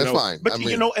fine. That's fine. But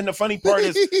and the funny part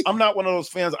is, I'm not one of those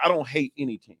fans. I don't hate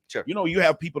any team. Sure. You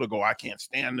have people that go, I can't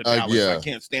stand the Dallas. I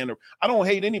can't stand I don't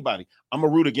hate anybody. I'm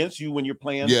gonna root against you when you're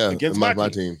playing against my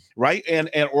team, right? And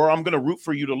or I'm gonna root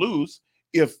for you to lose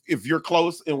if you're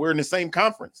close and we're in the same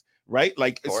conference, right?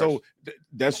 Like so,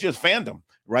 that's just fandom.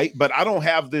 Right. But I don't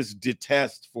have this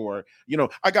detest for,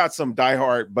 I got some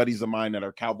diehard buddies of mine that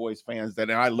are Cowboys fans and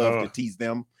I love to tease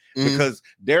them because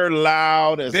they're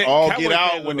loud as all Cowboy get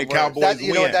out when the Cowboys win.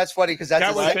 You know what? That's funny because that's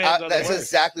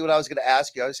exactly what I was going to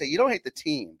ask you. I would say, you don't hate the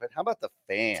team, but how about the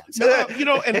fans?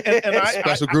 And I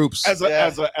special groups as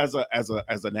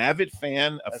an avid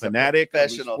fan, a fanatic,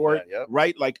 professional sport, fan,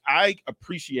 right? Like I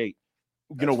appreciate.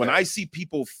 When I see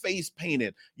people face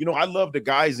painted, I love the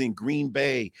guys in Green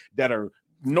Bay that are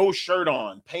no shirt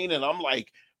on, painted. I'm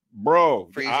like, bro,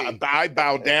 I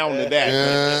bow down to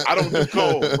that. I don't do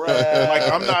cold, bro.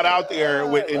 Like I'm not out there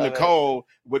in the cold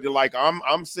with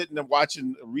I'm sitting and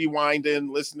watching,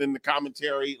 rewinding, listening to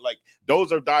commentary. Like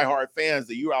those are diehard fans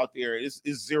that you're out there. It's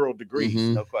 0 degrees,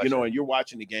 No question. and you're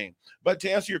watching the game. But to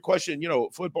answer your question,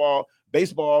 football,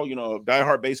 baseball,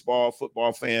 diehard baseball,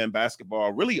 football fan,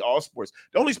 basketball, really all sports.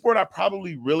 The only sport I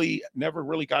probably never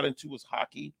really got into was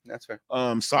hockey. That's fair.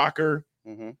 Soccer.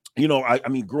 Mm-hmm. I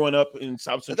mean, growing up in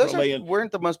South Central LA,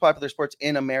 weren't the most popular sports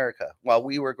in America while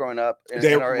we were growing up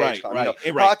in our age.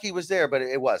 Hockey was there, but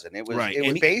it wasn't. It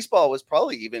was baseball was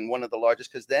probably even one of the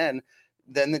largest because then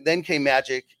came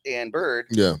Magic and Bird,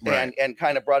 and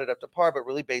kind of brought it up to par. But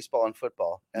really, baseball and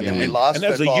football, and then we lost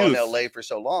football in LA for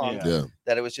so long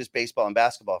that it was just baseball and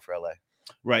basketball for LA.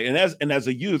 Right, and as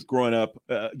a youth growing up,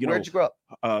 where'd you grow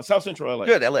up? South Central LA.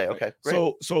 Good, LA. Okay,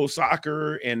 great. So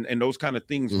soccer and those kind of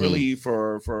things really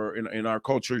for in our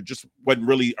culture just wasn't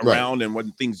really around and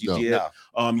wasn't things you did.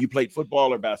 No. You played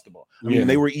football or basketball. I mean,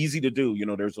 they were easy to do.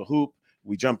 There's a hoop.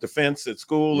 We jumped the fence at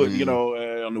school,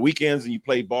 on the weekends, and you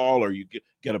play ball, or you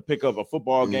get a pick up a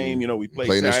football game. We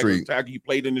played in the street. You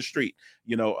played in the street.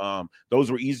 Those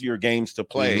were easier games to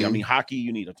play. I mean, hockey,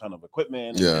 you need a ton of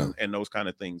equipment and those kind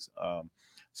of things.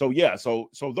 So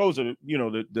those are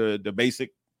the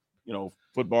basic,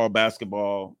 football,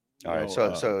 basketball. All right.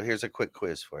 So here's a quick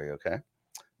quiz for you. Okay,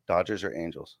 Dodgers or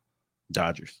Angels?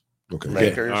 Dodgers. Okay.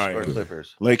 Lakers or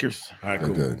Clippers? Lakers. All right,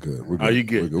 cool. Good. We're good. Are you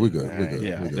good? We're good.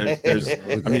 Yeah.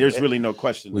 There's really no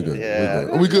question. We're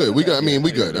good. We good. I mean,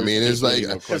 we good. I mean, it's like,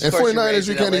 and 49ers,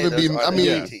 you can't even be. I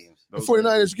mean, the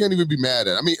 49ers, you can't even be mad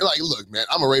at. I mean, like, look, man,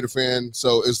 I'm a Raider fan,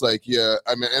 so it's like,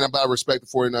 I mean, and I respect the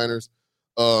 49ers.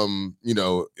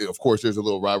 Of course, there's a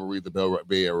little rivalry, the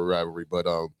Bay Area rivalry, but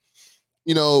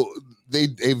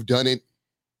they've done it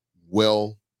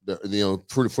well. For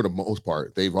the most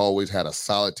part, they've always had a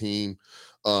solid team.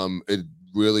 It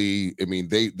really, I mean,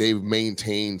 they've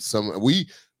maintained some. The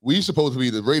Raiders supposed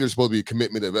to be a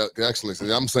commitment of excellence,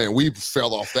 and I'm saying we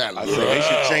fell off that. They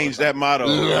should change that motto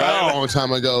a long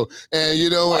time ago. And you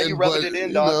rubbing it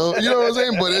in, dog? You know what I'm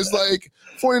saying? But it's like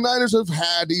 49ers have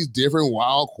had these different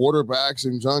wild quarterbacks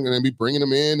and junk, and then be bringing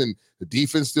them in, and the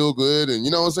defense still good, and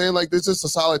you know what I'm saying? Like, this is a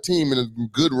solid team and a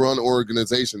good run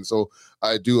organization. So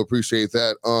I do appreciate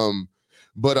that.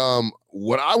 But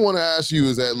what I want to ask you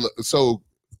is that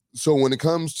so when it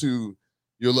comes to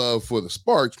your love for the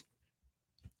Sparks,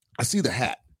 I see the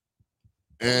hat,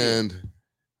 and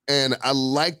I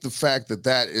like the fact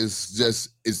that is just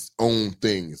its own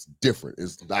thing. It's different.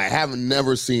 I haven't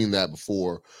never seen that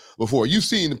before. You've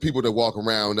seen the people that walk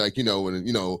around like in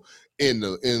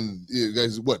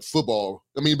football.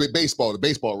 I mean, baseball, the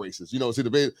baseball races. See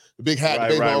the big hat, the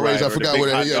baseball race. I forgot what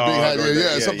it is. Big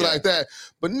hat, something like that.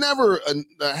 But never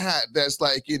a hat that's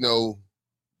like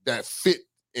that fit.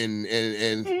 And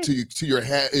to your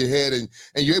head and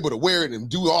you're able to wear it and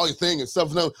do all your thing and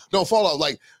stuff. No, don't fall off.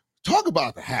 Like, talk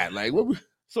about the hat. Like,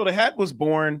 so the hat was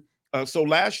born. So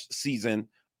last season,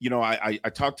 I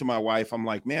talked to my wife. I'm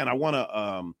like, man, I want to,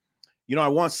 I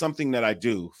want something that I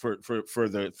do for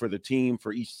the team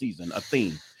for each season, a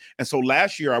theme. And so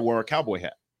last year I wore a cowboy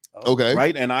hat. Okay.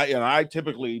 Right. And I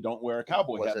typically don't wear a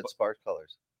cowboy hat. Was it Sparks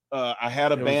colors? I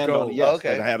had a It was band gold. on it. Yes,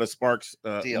 Okay. that had a Sparks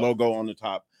Deal. logo on the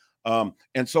top.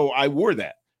 And so I wore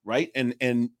that, right?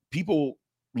 And people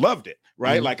loved it,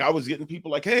 right? Mhm. Like I was getting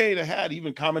people like, hey, the hat,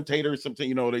 even commentators, something,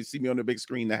 you know, they see me on the big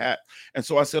screen, the hat. And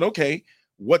so I said, okay,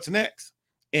 what's next?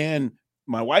 And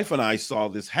my wife and I saw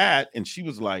this hat, and she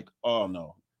was like, oh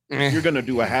no, if you're gonna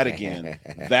do a hat again,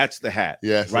 that's the hat.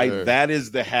 Yes, right. sir. That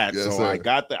is the hat. Yes, so sir. I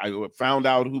got that. I found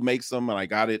out who makes them, and I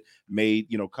got it made,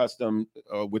 you know, custom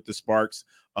with the Sparks.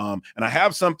 And I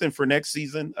have something for next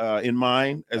season in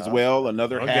mind as well.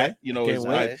 Another hat, you know, is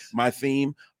my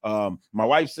theme. My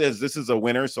wife says this is a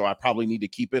winner, so I probably need to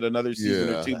keep it another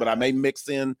season or two, but I may mix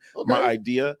in my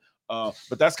idea.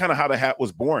 But that's kind of how the hat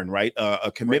was born, right?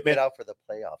 A commitment. Break it out for the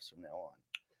playoffs from now on.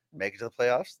 Make it to the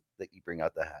playoffs, that you bring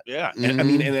out the hat. Yeah. And I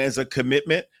mean, and as a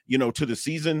commitment, you know, to the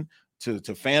season, to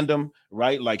fandom,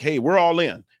 right? Like, hey, we're all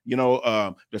in. You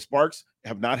know, the Sparks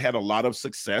have not had a lot of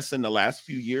success in the last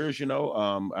few years. You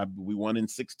know, we won in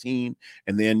 16,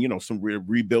 and then, you know, some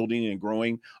rebuilding and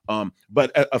growing.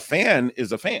 But a fan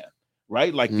is a fan.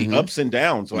 Right, like the ups and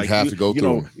downs. Like you have to go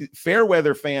through. Fair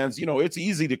weather fans, you know, it's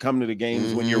easy to come to the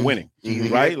games when you're winning,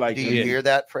 right? Like, do you hear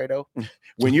that, Fredo?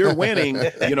 When you're winning,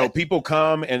 you know, people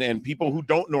come and people who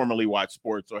don't normally watch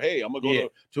sports, or hey, I'm gonna go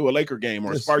to a Laker game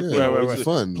or a Sparks game, or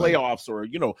fun playoffs, or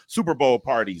you know, Super Bowl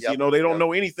parties. You know, they don't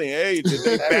know anything. Hey, did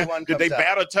they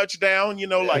bat a touchdown? You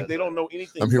know, like they don't know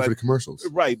anything. I'm here for the commercials,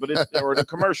 right? But it's or the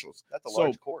commercials. That's a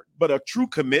large court. But a true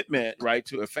commitment, right,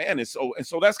 to a fan is so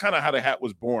that's kind of how the hat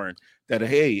was born. That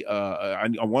hey,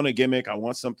 I want a gimmick. I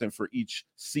want something for each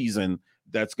season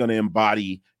that's going to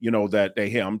embody, you know, that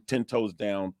hey, I'm 10 toes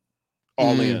down,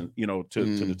 all in, you know, to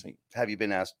the team. Have you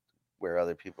been asked where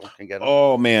other people can get them?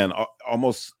 Oh man,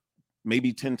 almost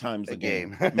maybe 10 times a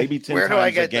game. Maybe 10 Where times do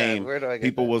I get a game. Where do I get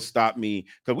people will stop me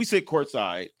because we sit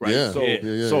courtside, right? Yeah.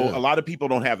 So a lot of people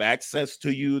don't have access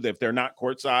to you if they're not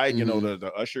courtside. You know,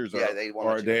 the ushers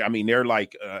I mean, they're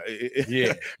like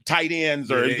tight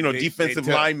ends or you know, defensive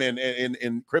linemen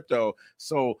in crypto.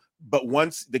 So, but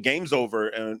once the game's over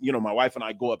and you know, my wife and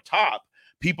I go up top,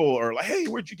 people are like, hey,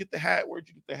 where'd you get the hat? Where'd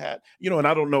you get the hat? You know, and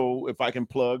I don't know if I can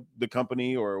plug the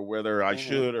company or whether I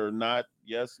should or not.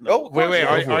 Yes. No. Oh, wait.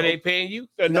 Are they paying you?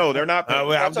 No, they're not paying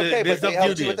me. That's okay, but they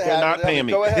helped you with the hat. They're not paying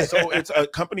me. Go ahead. So it's a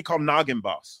company called Noggin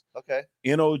Boss. Okay.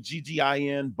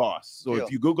 Noggin Boss. So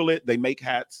if you Google it, they make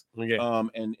hats.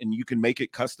 And you can make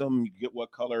it custom. You get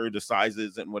what color, the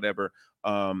sizes, and whatever.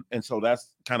 And so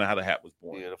that's kind of how the hat was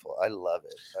born. Beautiful. I love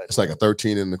it. It's like a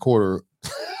 13 and a quarter.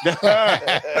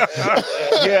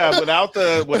 Yeah, without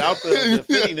the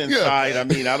fitting inside. I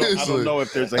mean, I don't know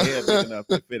if there's a head big enough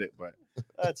to fit it, but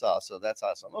that's awesome. That's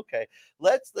awesome. Okay,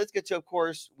 let's get to. Of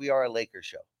course, we are a Lakers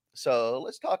show, so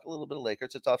let's talk a little bit of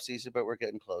Lakers. It's off season, but we're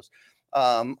getting close.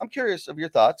 I'm curious of your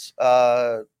thoughts.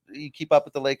 You keep up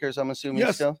with the Lakers, I'm assuming.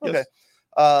 Yes. Still? Yes.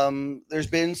 Okay. There's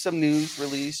been some news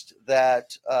released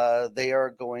that they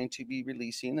are going to be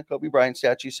releasing a Kobe Bryant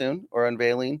statue soon, or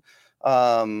unveiling.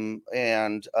 And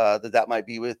that might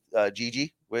be with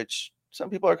Gigi, which some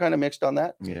people are kind of mixed on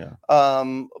that. Yeah.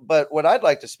 But what I'd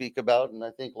like to speak about, and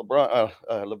I think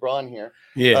LeBron here,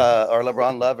 or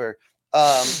LeBron lover,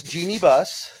 Jeannie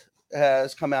Buss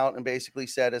has come out and basically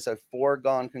said as a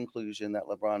foregone conclusion that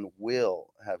LeBron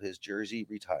will have his jersey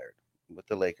retired with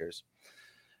the Lakers.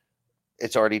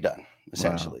 It's already done,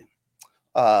 essentially.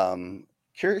 Wow.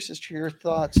 Curious as to your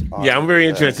thoughts on I'm very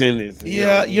interested in this.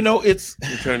 Yeah, you know, it's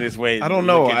turn this way. I don't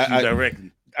know.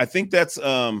 Directly. I think that's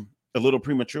a little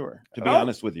premature, to be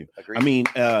honest with you. Agreed. I mean,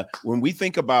 when we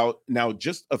think about now,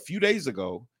 just a few days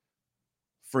ago,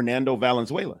 Fernando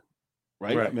Valenzuela,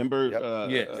 right?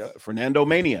 Remember Fernando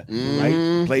Mania,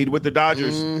 right? Played with the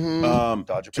Dodgers.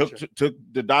 Took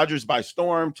the Dodgers by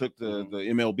storm, took the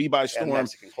MLB by storm,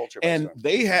 Mexican culture by and storm.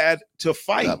 they had to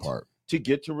fight that part to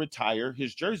get to retire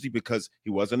his jersey because he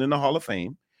wasn't in the Hall of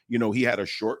Fame. You know, he had a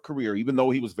short career, even though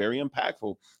he was very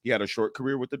impactful. He had a short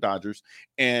career with the Dodgers,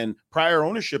 and prior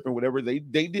ownership and whatever, they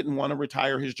didn't want to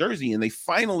retire his jersey. And they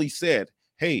finally said,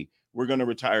 hey, we're going to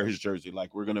retire his jersey.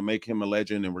 Like, we're going to make him a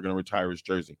legend and we're going to retire his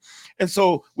jersey. And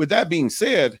so with that being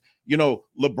said, you know,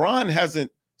 LeBron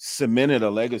hasn't cemented a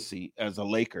legacy as a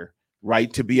Laker,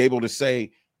 right? To be able to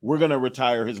say, we're going to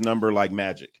retire his number like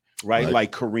Magic, right?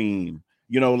 Like Kareem.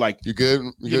 You know, like you good?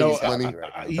 You know,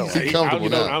 he's comfortable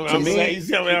now. To me,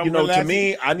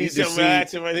 I need to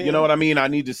see. You know what I mean? I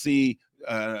need to see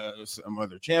some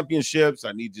other championships.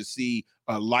 I need to see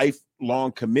a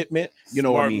lifelong commitment. You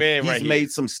know, he's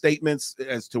made some statements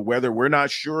as to whether we're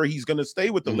not sure he's going to stay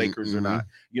with the Lakers or not.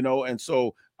 You know, and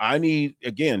so I need,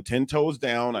 again, 10 toes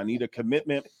down. I need a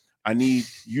commitment. I need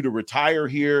you to retire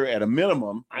here at a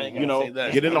minimum. You know,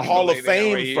 get in the Hall of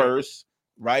Fame first.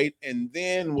 right? And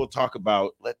then we'll talk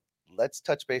about. Let's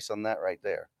touch base on that right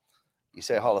there. You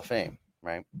say Hall of Fame,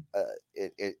 right?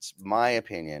 It's my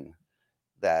opinion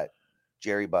that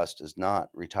Jerry Buss does not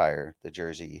retire the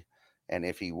jersey. And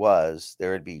if he was,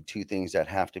 there would be two things that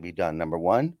have to be done. Number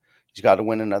one, he's got to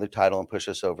win another title and push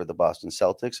us over the Boston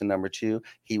Celtics. And number two,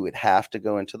 he would have to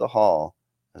go into the Hall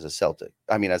as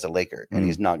a Laker. And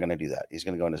he's not going to do that. He's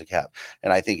going to go in as a Cap.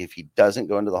 And I think if he doesn't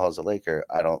go into the Hall as a Laker,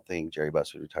 I don't think Jerry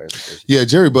Buss would retire the jersey. Yeah,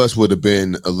 Jerry Buss would have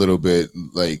been a little bit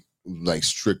like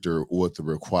stricter what the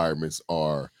requirements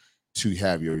are to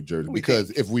have your jersey.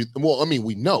 Because we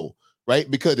know, right?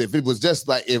 Because if it was just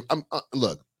like, if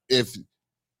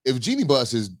Jeannie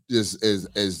Buss is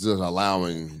just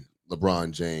allowing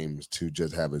LeBron James to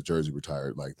just have his jersey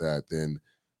retired like that, then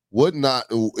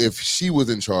if she was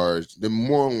in charge, then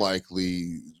more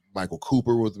likely Michael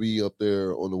Cooper would be up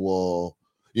there on the wall.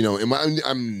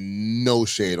 I'm no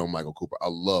shade on Michael Cooper. I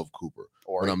love Cooper.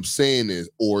 What I'm saying is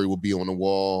Ori will be on the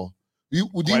wall. You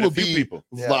will be people.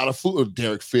 A lot of food.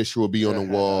 Derek Fisher will be on the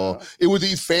wall. It was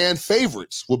these fan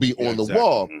favorites will be on the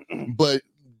wall. But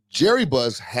Jerry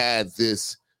Buss had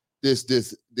this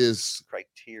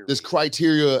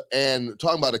criteria and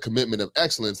talking about a commitment of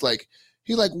excellence. Like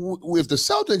if the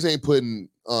Celtics ain't putting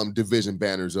division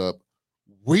banners up,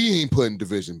 we ain't putting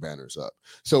division banners up.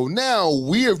 So now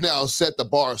we have set the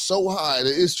bar so high that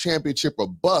it's championship or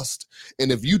bust.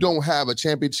 And if you don't have a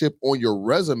championship on your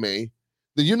resume,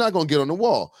 then you're not going to get on the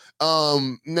wall.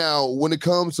 Now, when it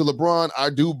comes to LeBron,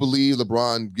 I do believe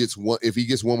LeBron gets one. If he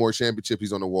gets one more championship,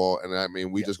 he's on the wall.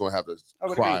 And we just going to have to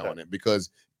cry on it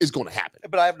because it's going to happen.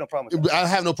 But I have no problem with that. I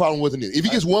have no problem with it either. If he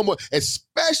gets one more,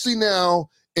 especially now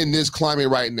in this climate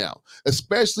right now,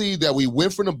 especially that we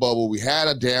went from the bubble, we had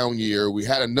a down year, we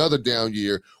had another down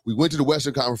year, we went to the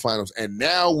Western Conference Finals, and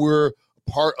now we're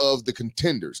part of the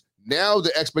contenders. Now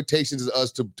the expectations is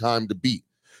us time to beat.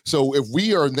 So if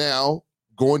we are now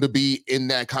going to be in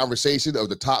that conversation of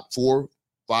the top 4-5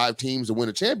 teams to win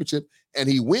a championship, and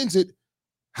he wins it,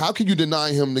 how can you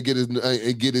deny him to get his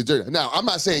jersey? Now, I'm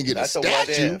not saying get a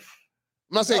statue. I'm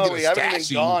not saying get a statue. We haven't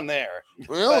even gone there.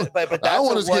 Well, but that's I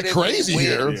want to get crazy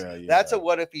here. Yeah. That's a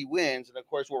what if he wins. And of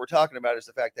course, what we're talking about is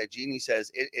the fact that Jeannie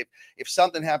says if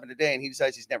something happened today and he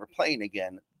decides he's never playing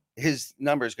again, his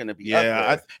number is going to be up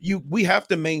there. We have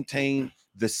to maintain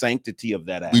the sanctity of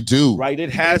that act. We do. Right?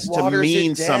 It has to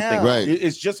mean something. Right.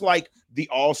 It's just like the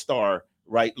All-Star,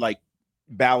 right? Like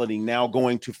balloting now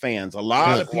going to fans. A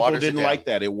lot of people didn't like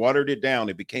that. It watered it down.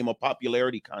 It became a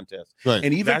popularity contest. Right.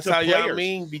 And even that's to how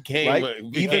players, became right?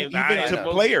 Even to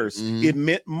players, it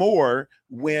meant more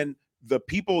when the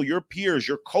people, your peers,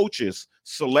 your coaches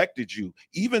selected you.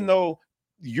 Even though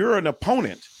you're an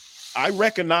opponent, I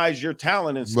recognize your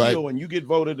talent and skill, and you get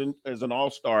voted as an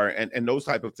all-star and those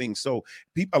type of things. So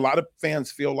a lot of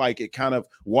fans feel like it kind of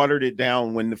watered it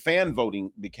down when the fan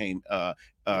voting became a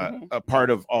part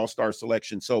of all-star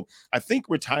selection. So I think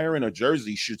retiring a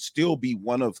jersey should still be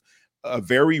one of a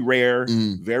very rare,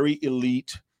 very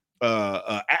elite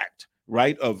act,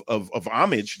 right? Of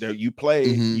homage that you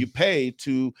pay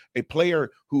to a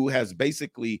player who has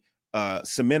basically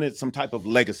cemented some type of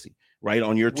legacy, right,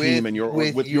 on your team and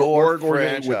with your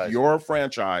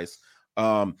franchise.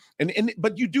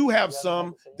 But you do have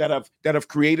some that have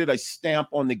created a stamp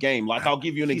on the game. Like I'll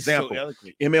give you an example: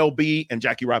 MLB and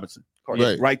Jackie Robinson.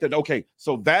 Right.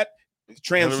 So that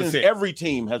transcends 100%. Every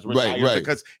team has retired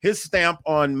because his stamp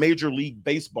on Major League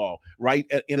Baseball, right,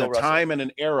 in a time and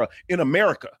an era in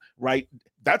America, right,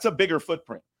 that's a bigger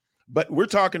footprint. But we're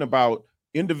talking about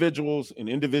individuals and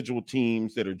individual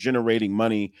teams that are generating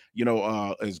money.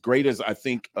 As great as I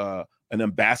think an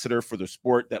ambassador for the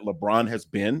sport that LeBron has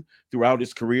been throughout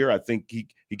his career, I think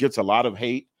he gets a lot of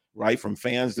hate, right, from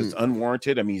fans that's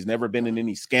unwarranted. I mean, he's never been in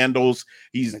any scandals.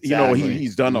 He's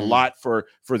he's done a lot for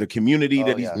the community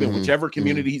that he's been, whichever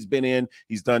community he's been in,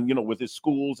 he's done, with his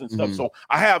schools and stuff. So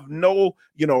I have no,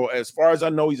 as far as I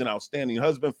know, he's an outstanding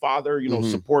husband, father,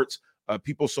 supports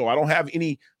people. So I don't have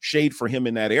any shade for him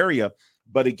in that area.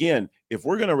 But again, if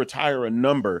we're going to retire a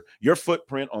number, your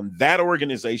footprint on that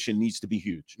organization needs to be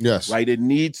huge. Yes. Right. It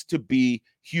needs to be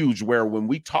huge, where when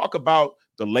we talk about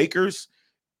the Lakers,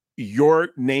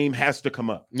 your name has to come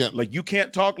up. Yeah. Like you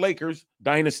can't talk Lakers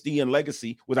dynasty and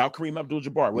legacy without Kareem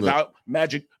Abdul-Jabbar, without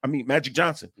Magic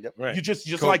Johnson. Yep. Right. You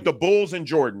just like the Bulls and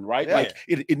Jordan, right? Yeah. Like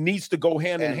it needs to go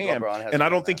hand in hand. And I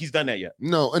don't think he's done that yet.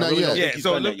 No, and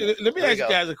So let me ask you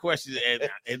guys a question.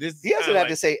 And this he doesn't have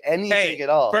to say anything at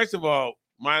all. First of all,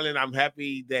 Marlon, I'm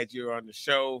happy that you're on the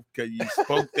show because you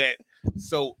spoke that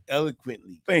so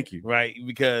eloquently. Thank you. Right,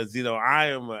 because I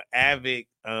am an avid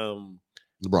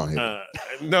LeBron hater.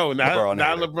 No,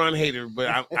 not LeBron hater,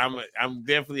 but I'm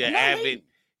definitely an avid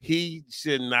he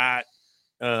should not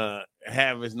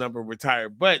have his number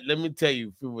retired. But let me tell you,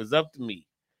 if it was up to me,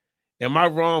 am I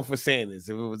wrong for saying this?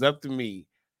 If it was up to me,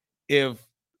 if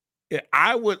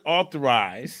I would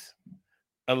authorize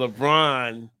a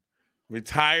LeBron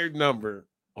retired number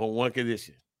on one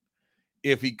condition: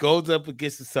 if he goes up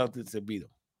against the Celtics and beat them.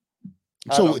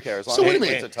 I don't care. So wait a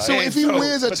minute. So if he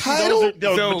wins a title,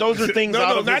 those are things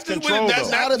out of his control.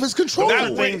 That's out of his control.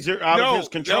 Things are out of his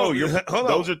control.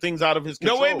 Those are things out of his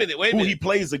control. No, wait a minute. Who he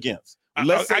plays against.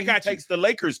 Let's say he takes the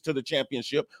Lakers to the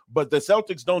championship, but the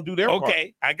Celtics don't do their part.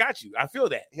 Okay, I got you. I feel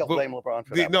that. He'll blame LeBron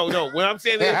for that. No. What I'm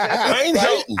saying is,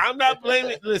 I'm not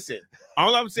blaming. Listen,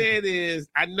 all I'm saying is,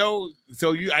 I know.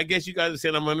 So I guess you guys are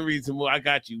saying I'm unreasonable. I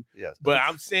got you. Yes. But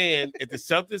I'm saying if the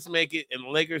Celtics make it and the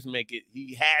Lakers make it,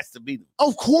 he has to beat them.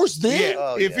 Of course, then.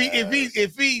 Yeah.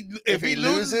 If he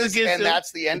loses against and them,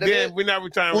 that's the end of it, we're not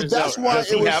retiring. Well, that's why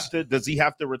does he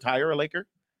have to retire a Laker?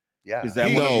 Yeah. Is that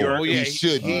he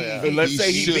should? Let's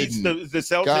say he beats the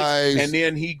Celtics, Guys, and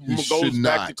then he goes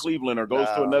back to Cleveland or goes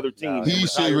to another team. He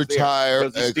should retire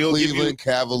a Cleveland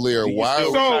Cavalier. Why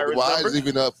is it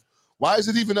even up? Why is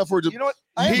it even up for? You know what?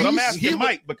 I'm asking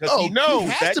Mike because he knows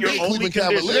that your only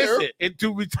condition. Listen, and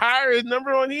to retire his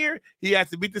number on here, he has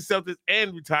to beat the Celtics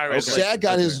and retire. Shaq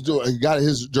got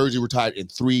his jersey retired in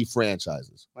 3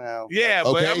 franchises. Well, yeah,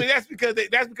 but I mean that's because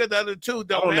the other two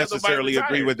don't necessarily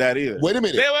agree with that either. Wait a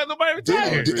minute, they don't have nobody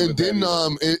retired. And then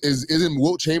isn't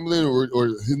Wilt Chamberlain or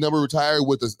his number retired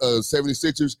with the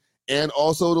 76ers and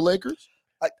also the Lakers?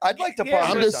 I'd like to.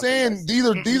 I'm just saying these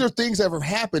are things that have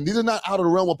happened. These are not out of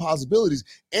the realm of possibilities.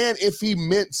 And if he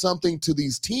meant something to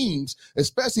these teams,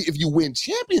 especially if you win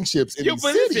championships in these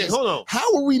cities,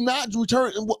 how are we not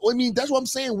returning? I mean, that's what I'm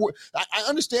saying. I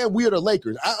understand we are the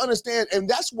Lakers. I understand, and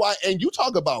that's why. And you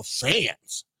talk about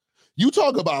fans. You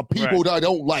talk about people that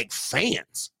don't like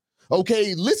fans.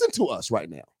 Okay, listen to us right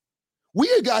now. We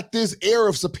have got this air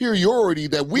of superiority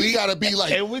that we got to be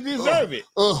like, and we deserve it.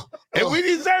 We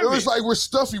deserve it. It's like we're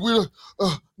stuffy.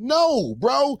 No,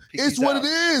 bro. It's what it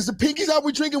is. The pinkies out.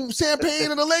 We drinking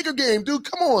champagne in the Laker game, dude.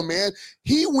 Come on, man.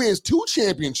 He wins 2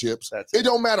 championships. It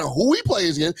don't matter who he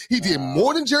plays against. He did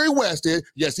more than Jerry West did.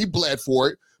 Yes, he bled for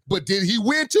it, but did he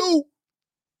win 2?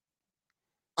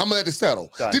 I'm gonna let it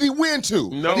settle. Did he win 2?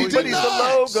 No, he did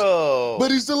not. He's the logo.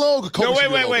 But he's the logo. No,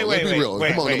 wait. Let's be real.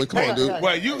 Come on. Dude.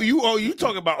 Well, you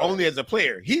talking about only as a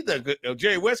player. He's the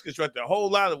Jerry West constructed a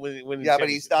whole lot of when. Yeah, but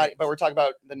he's not. But we're talking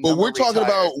about the. But we're talking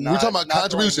about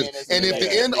contributions. And if the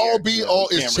end all be all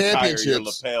is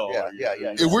championships,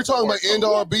 if we're talking about end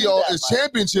all be all is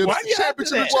championships,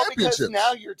 because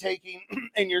now you're taking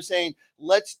and you're saying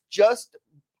let's just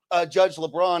judge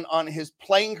LeBron on his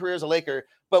playing career as a Laker.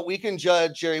 But we can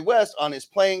judge Jerry West on his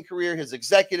playing career, his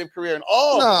executive career, and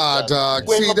all. Nah, dog.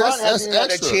 When see, LeBron that's hasn't had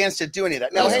extra. a chance to do any of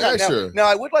that. Now, hang on. Now,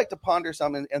 I would like to ponder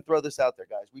something and throw this out there,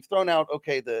 guys. We've thrown out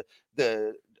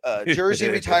the jersey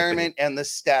retirement and the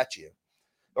statue,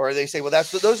 or they say, well,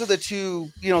 those are the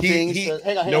 2 things.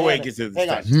 Hang on. No way gets into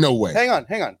the No way. Hang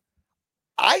on.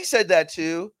 I said that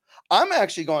too. I'm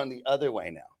actually going the other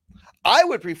way now. I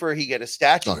would prefer he get a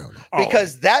statue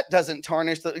because that doesn't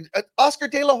tarnish the Oscar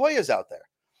De La Hoya's out there.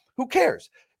 Who cares?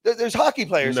 There's hockey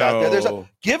players out there.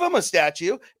 Give him a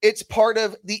statue. It's part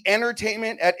of the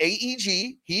entertainment at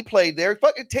AEG. He played there.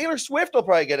 Fucking Taylor Swift will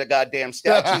probably get a goddamn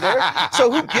statue there. So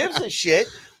who gives a shit?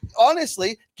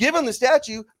 Honestly, give him the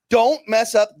statue. Don't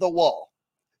mess up the wall.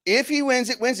 If he wins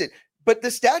it, wins it. But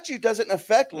the statue doesn't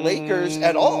affect Lakers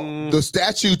at all. The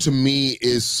statue to me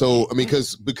is so. I mean,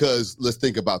 because let's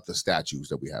think about the statues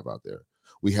that we have out there.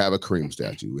 We have a Kareem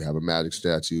statue. We have a Magic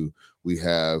statue. We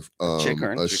have a Chick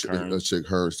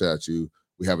Hearn statue.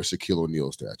 We have a Shaquille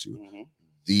O'Neal statue. Mm-hmm.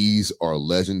 These are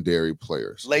legendary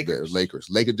players. Lakers,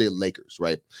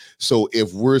 right? So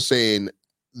if we're saying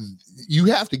you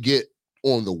have to get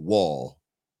on the wall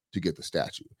to get the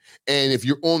statue, and if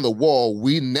you're on the wall,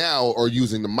 we now are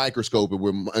using the microscope, and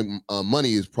where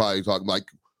money is probably talking like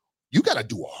you got to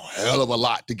do a hell of a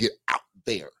lot to get out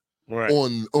there. Right.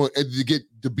 On to get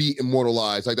to be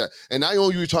immortalized like that. And I know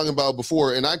you were talking about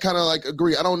before, and I kind of like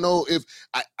agree. I don't know if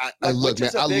I look, man.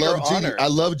 I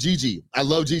love Gigi. I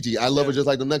love her just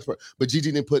like the next part. But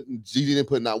Gigi didn't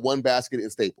put not one basket in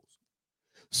Staples.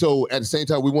 So at the same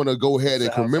time, we want to go ahead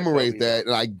and commemorate that,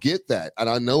 and I get that, and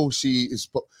I know she is,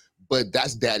 but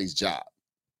that's Daddy's job,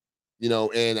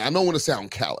 And I don't want to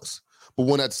sound callous, but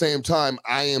when at the same time,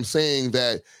 I am saying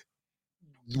that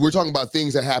we're talking about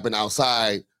things that happen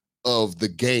outside of the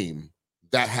game,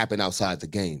 that happened outside the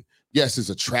game. Yes,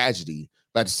 it's a tragedy,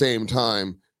 but at the same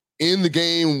time, in the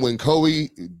game when Kobe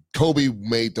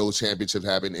made those championships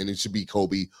happen, and it should be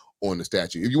Kobe on the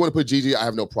statue. If you want to put Gigi, I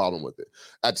have no problem with it.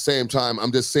 At the same time,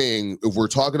 I'm just saying, if we're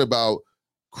talking about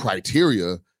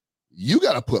criteria, you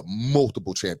got to put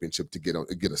multiple championships to get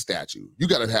a statue. You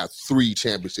got to have 3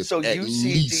 championships. So at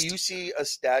least. Do you see a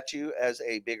statue as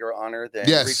a bigger honor than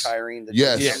retiring the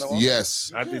yes, on the wall?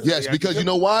 Yes, because you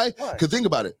know why? Because think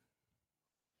about it.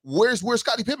 Where's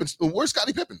Scottie Pippen? Where's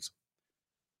Scottie Pippen's?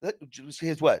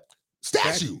 His what?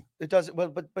 Statue. It doesn't.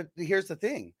 But here's the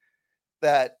thing,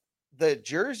 that the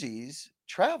jerseys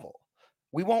travel.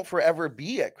 We won't forever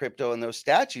be at Crypto, and those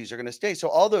statues are going to stay. So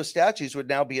all those statues would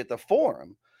now be at the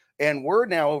Forum. And we're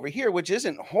now over here, which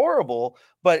isn't horrible,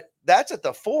 but that's at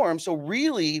the Forum. So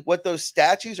really what those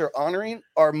statues are honoring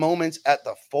are moments at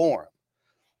the Forum.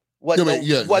 What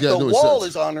the wall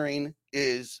is honoring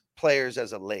is players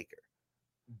as a Laker.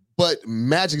 But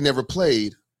Magic never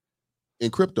played in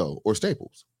Crypto or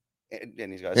Staples.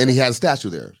 And he had a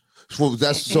statue there. So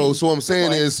that's so what I'm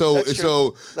saying is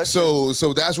that's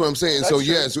what I'm saying. So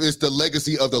yes, it's the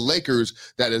legacy of the Lakers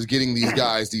that is getting these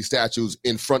guys these statues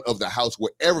in front of the house,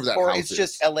 wherever that house is. Or it's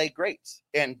just LA greats,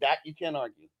 and that you can't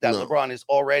argue that LeBron is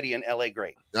already an LA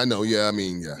great. I know, yeah. I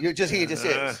mean, yeah. He just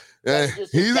is.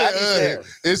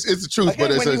 It's the truth. Again,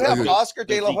 but when you have Oscar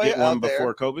De La Hoya out there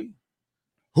before Kobe.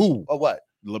 Who? Or what?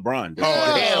 LeBron.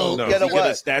 Get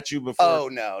a statue before. Oh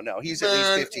no, he's at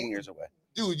least 15 years away.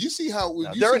 Dude, you see how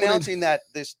they're announcing that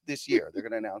this year. They're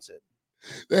going to announce it.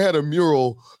 They had a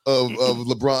mural of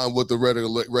LeBron with the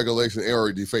regulation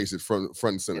error defaced front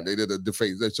and center. Yeah. They did a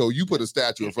deface. So you put a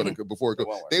statue in front of before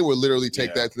they would literally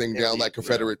take that thing down like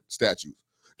Confederate statues.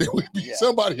 There would be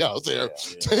somebody out there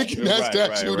taking that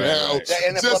statue down,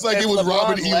 just like it was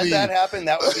Robert E. Lee. Let that happen.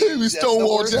 That would be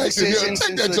Stonewall Jackson.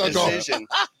 Take that junk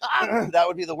off. That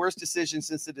would be the worst decision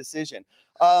since the decision.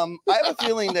 I have a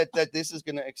feeling that this is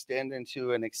going to extend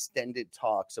into an extended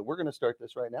talk. So we're going to start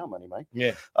this right now, Money Mike.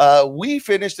 Yeah. We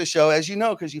finish the show, as you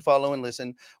know, because you follow and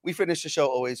listen. We finish the show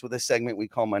always with a segment we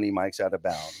call Money Mike's Out of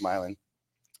Bounds. Mylan.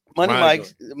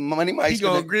 Money Mike's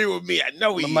gonna agree with me. I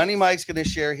know Money Mike's gonna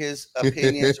share his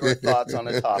opinions or thoughts on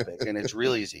a topic, and it's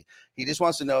real easy. He just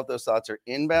wants to know if those thoughts are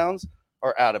inbounds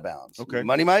or out of bounds. Okay,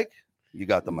 Money Mike, you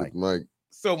got the mic. Mike.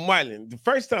 So Mylan, the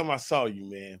first time I saw you,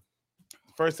 man,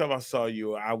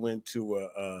 I went to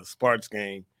a Sparks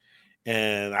game,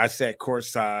 and I sat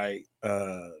courtside.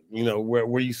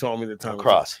 Where you saw me the time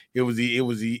across. It was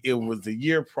the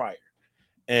year prior,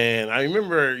 and I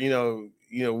remember,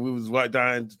 we was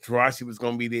down. Tarashi was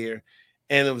going to be there,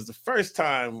 and it was the first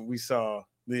time we saw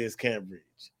Liz Cambridge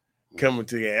coming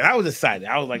to the. And I was excited.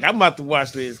 I was like, I'm about to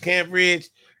watch Liz Cambridge.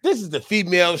 This is the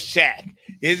female Shaq.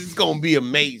 It's going to be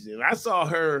amazing. I saw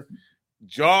her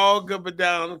jog up and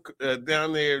down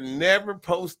there, never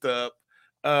post up,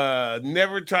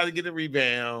 never try to get a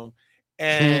rebound,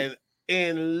 and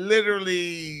in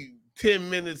literally 10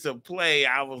 minutes of play,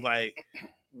 I was like,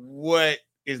 what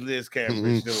is Liz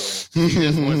Cambridge doing? She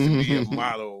just wants to be a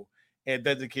model and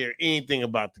doesn't care anything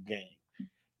about the game.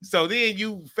 So then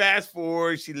you fast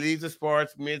forward, she leaves the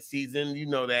Sparks mid-season, you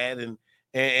know that, and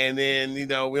then we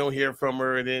don't hear from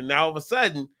her, and then all of a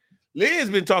sudden, Liz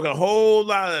been talking a whole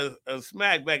lot of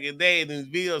smack back in the day, and these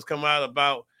videos come out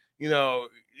about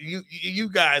you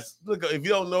guys look. If you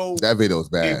don't know, that video's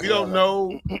bad. If you don't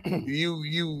know,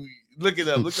 you look it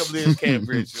up. Look up Liz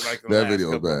Cambridge. That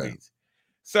video's bad. Weeks.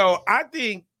 So I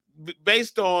think,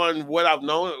 based on what I've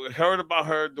heard about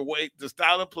her, the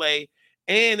style of play,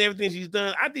 and everything she's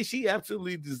done, I think she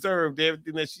absolutely deserved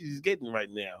everything that she's getting right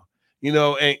now.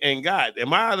 And God,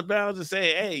 am I out of bounds to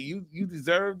say, hey, you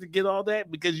deserve to get all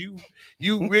that because you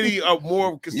really are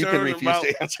more concerned about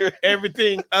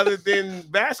everything other than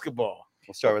basketball?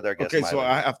 We'll start with our guest. Okay, so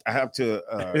I have to.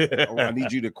 I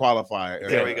need you to qualify.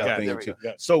 There we go.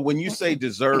 So when you say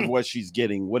deserve what she's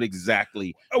getting, what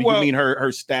exactly? Do you mean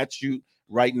her statute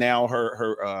right now?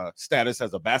 Her status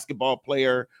as a basketball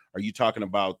player? Are you talking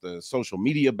about the social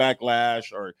media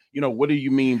backlash, or what do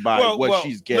you mean by what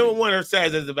she's getting? Number one, her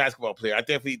status as a basketball player. I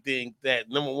definitely think that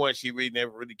number one, she really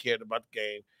never really cared about the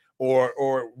game,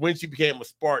 or when she became a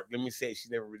Spark, let me say she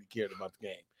never really cared about the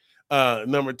game.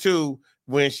 Number two,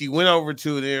 when she went over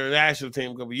to the international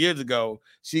team a couple of years ago,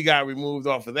 she got removed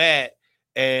off of that,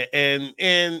 and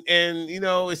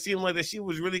it seemed like that she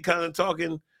was really kind of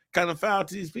talking kind of foul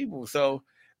to these people. So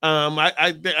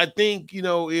I think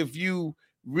if you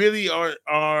really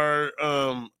are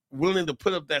willing to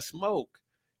put up that smoke,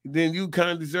 then you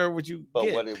kind of deserve what you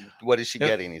get. What is she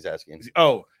getting? He's asking.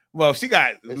 Oh, well, she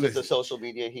got. Is it the social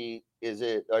media heat? Is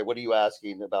it? Or what are you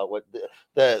asking about? What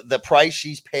the price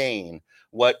she's paying?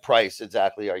 What price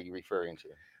exactly are you referring to?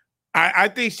 I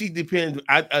think she depends.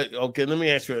 Okay, let me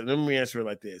answer it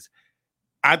like this.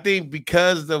 I think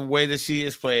because of the way that she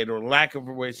is playing or lack of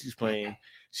the way she's playing,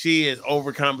 she is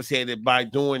overcompensated by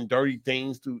doing dirty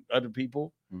things to other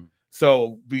people.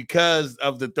 So because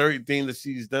of the dirty thing that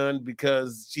she's done,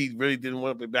 because she really didn't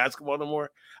want to play basketball no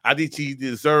more, I think she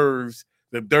deserves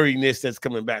the dirtiness that's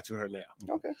coming back to her now.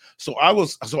 Okay. So I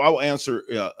will answer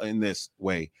in this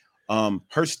way.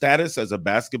 Her status as a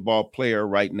basketball player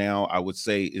right now, I would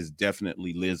say, is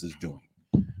definitely Liz's doing.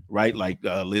 Right, like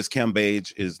Liz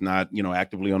Cambage is not,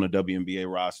 actively on a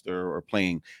WNBA roster or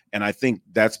playing, and I think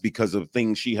that's because of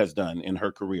things she has done in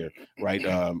her career. Right,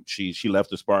 she left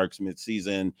the Sparks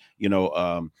midseason.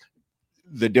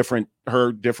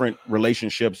 Her different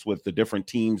relationships with the different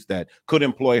teams that could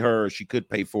employ her, or she could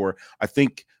pay for. I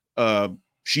think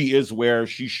she is where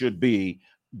she should be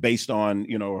based on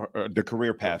the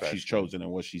career path she's chosen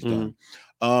and what she's done.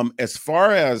 As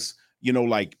far as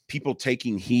like people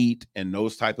taking heat and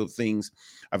those type of things,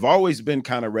 I've always been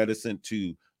kind of reticent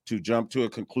to jump to a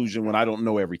conclusion when I don't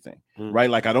know everything, right?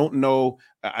 Like I don't know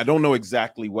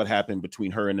exactly what happened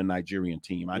between her and the Nigerian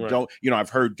team. I don't, I've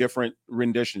heard different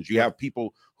renditions. You have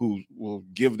people who will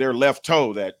give their left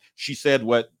toe that she said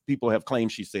what people have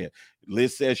claimed she said.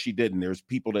 Liz says she didn't. There's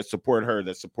people that support her,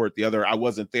 that support the other. I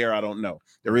wasn't there. I don't know.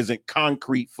 There isn't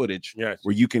concrete footage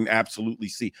where you can absolutely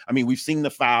see. I mean, we've seen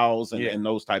the fouls and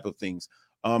those type of things.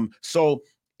 So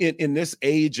in this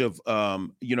age of,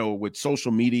 with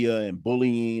social media and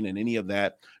bullying and any of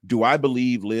that, do I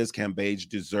believe Liz Cambage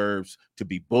deserves to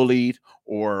be bullied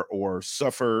or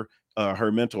suffer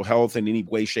her mental health in any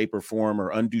way, shape, or form,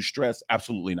 or undue stress?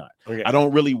 Absolutely not. Okay. I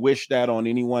don't really wish that on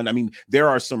anyone. I mean, there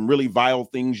are some really vile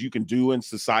things you can do in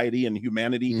society and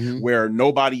humanity where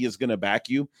nobody is going to back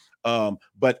you.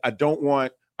 But I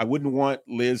wouldn't want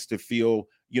Liz to feel,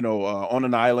 on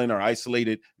an island or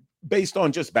isolated based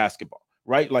on just basketball.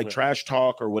 Right, like trash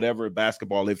talk or whatever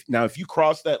basketball. If you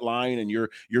cross that line and you're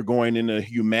going into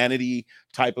humanity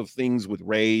type of things with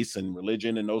race and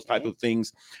religion and those type of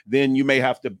things, then you may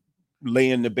have to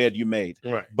lay in the bed you made.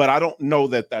 Right. But I don't know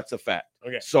that that's a fact.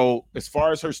 Okay. So as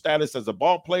far as her status as a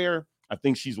ball player, I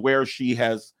think she's where she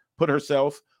has put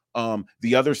herself.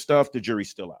 The other stuff, the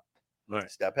jury's still out. Right.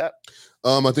 Step Pat.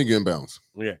 I think you're inbounds.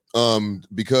 Yeah.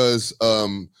 Because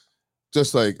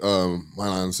just like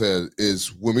Mylan said,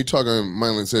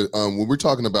 when we're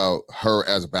talking about her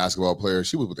as a basketball player,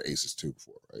 she was with the Aces too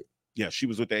before, right? Yeah, she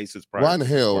was with the Aces prior. Why in the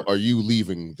hell are you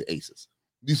leaving the Aces?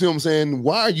 You see what I'm saying?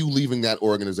 Why are you leaving that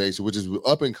organization, which is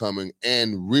up and coming,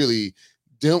 and really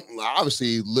don't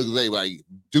obviously look like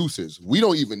deuces? We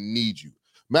don't even need you.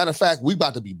 Matter of fact, we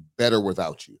about to be better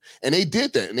without you. And they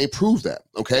did that, and they proved that,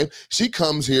 okay? She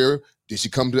comes here. Did she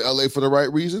come to LA for the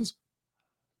right reasons?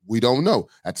 We don't know.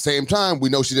 At the same time, we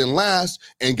know she didn't last.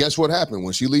 And guess what happened?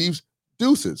 When she leaves,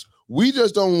 deuces. We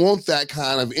just don't want that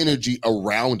kind of energy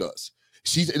around us.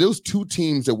 Those two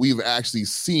teams that we've actually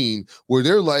seen where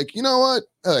they're like, you know what?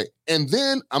 Hey, and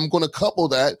then I'm going to couple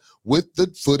that with the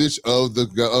footage of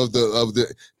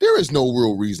the. There is no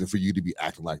real reason for you to be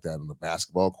acting like that on the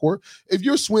basketball court. If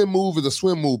your swim move is a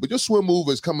swim move, but your swim move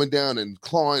is coming down and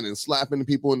clawing and slapping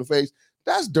people in the face,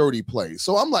 that's dirty play.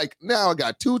 So I'm like, now I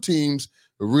got two teams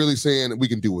really saying that we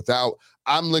can do without.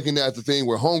 I'm looking at the thing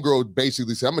where homegirl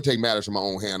basically said, I'm going to take matters in my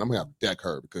own hand. I'm going to have to deck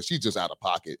her because she's just out of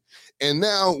pocket. And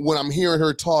now when I'm hearing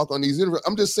her talk on these interviews,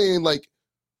 I'm just saying, like,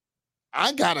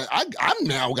 I've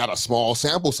now got a small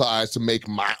sample size to make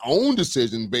my own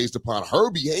decision based upon her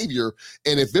behavior.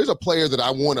 And if there's a player that I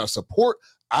want to support,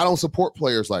 I don't support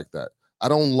players like that. I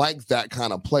don't like that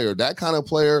kind of player. That kind of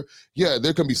player, yeah,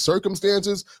 there can be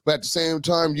circumstances, but at the same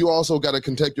time, you also got to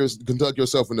conduct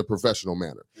yourself in a professional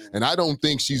manner. And I don't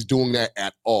think she's doing that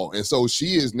at all. And so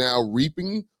she is now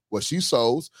reaping what she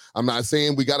sows. I'm not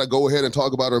saying we got to go ahead and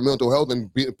talk about her mental health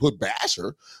and bash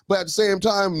her, but at the same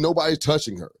time, nobody's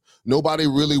touching her. Nobody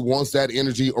really wants that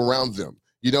energy around them.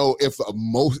 You know, if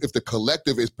the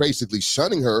collective is basically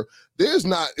shunning her, it's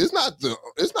not the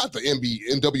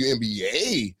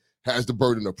WNBA has the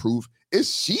burden of proof.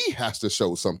 She has to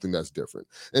show something that's different.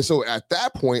 And so at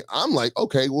that point, I'm like,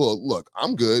 okay, well, look,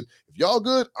 I'm good. If y'all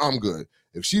good, I'm good.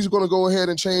 If she's going to go ahead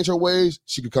and change her ways,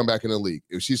 she could come back in the league.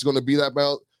 If she's going to be that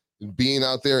about being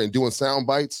out there and doing sound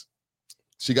bites,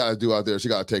 she got to do out there. She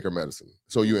got to take her medicine.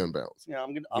 So you inbounds. Yeah,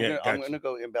 I'm gonna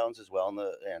go inbounds as well. I'm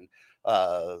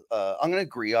gonna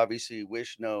agree. Obviously,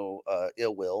 wish no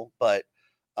ill will, but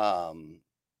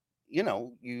you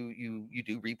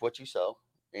do reap what you sow.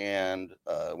 And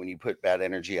when you put bad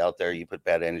energy out there, you put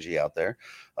bad energy out there.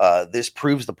 This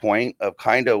proves the point of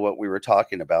kind of what we were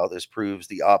talking about. This proves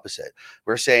the opposite.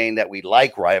 We're saying that we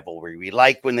like rivalry. We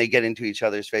like when they get into each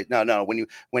other's face. No.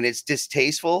 When it's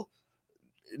distasteful,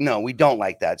 no, we don't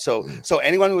like that. So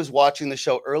anyone who was watching the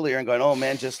show earlier and going, oh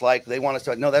man, just like they want us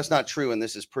to, no, that's not true. And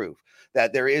this is proof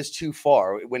that there is too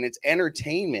far when it's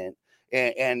entertainment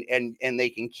and they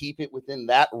can keep it within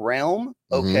that realm.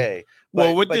 Okay.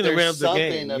 Well, within the there's realms of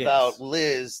game, something about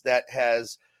Liz that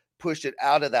has pushed it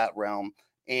out of that realm,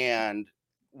 and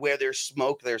where there's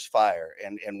smoke, there's fire.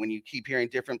 And when you keep hearing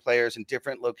different players in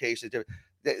different locations,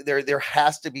 there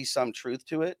has to be some truth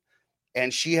to it.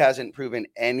 And she hasn't proven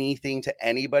anything to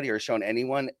anybody or shown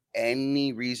anyone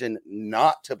any reason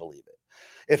not to believe it.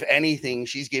 If anything,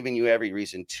 she's giving you every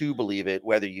reason to believe it,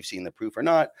 whether you've seen the proof or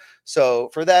not. So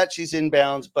for that, she's in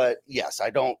bounds. But yes, I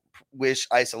don't wish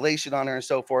isolation on her and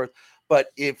so forth. But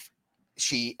if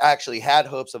she actually had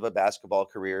hopes of a basketball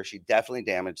career, she definitely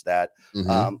damaged that.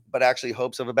 But actually,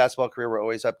 hopes of a basketball career were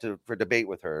always up for debate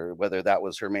with her, whether that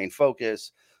was her main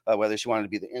focus, whether she wanted to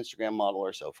be the Instagram model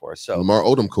or so forth. So Lamar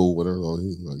Odom cool with her. Lamar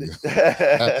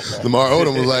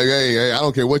Odom was like, hey, I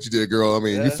don't care what you did, girl. I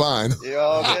mean, you're fine. You're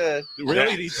all good.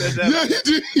 Really? He said that? Yeah, he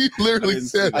did. He literally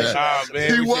said that.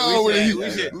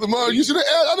 Lamar, you should have.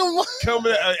 I don't want.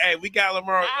 Hey, we got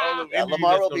Lamar.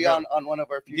 Lamar will be on one of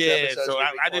our future episodes. So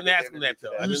I didn't ask him that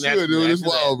though. You should, dude. It's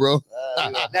wild, bro.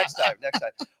 Next time.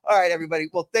 All right, everybody.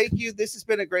 Well, thank you. This has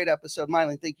been a great episode.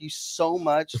 Mylan, thank you so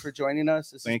much for joining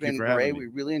us. This has been great. We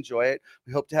really enjoy it.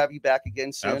 We hope to have you back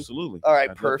again soon. Absolutely. All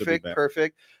right, perfect.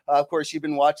 Of course, you've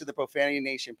been watching the Profanity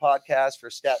Nation podcast. For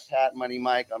Stat Pat, Money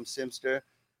Mike, I'm Simster.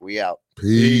 We out.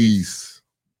 Peace.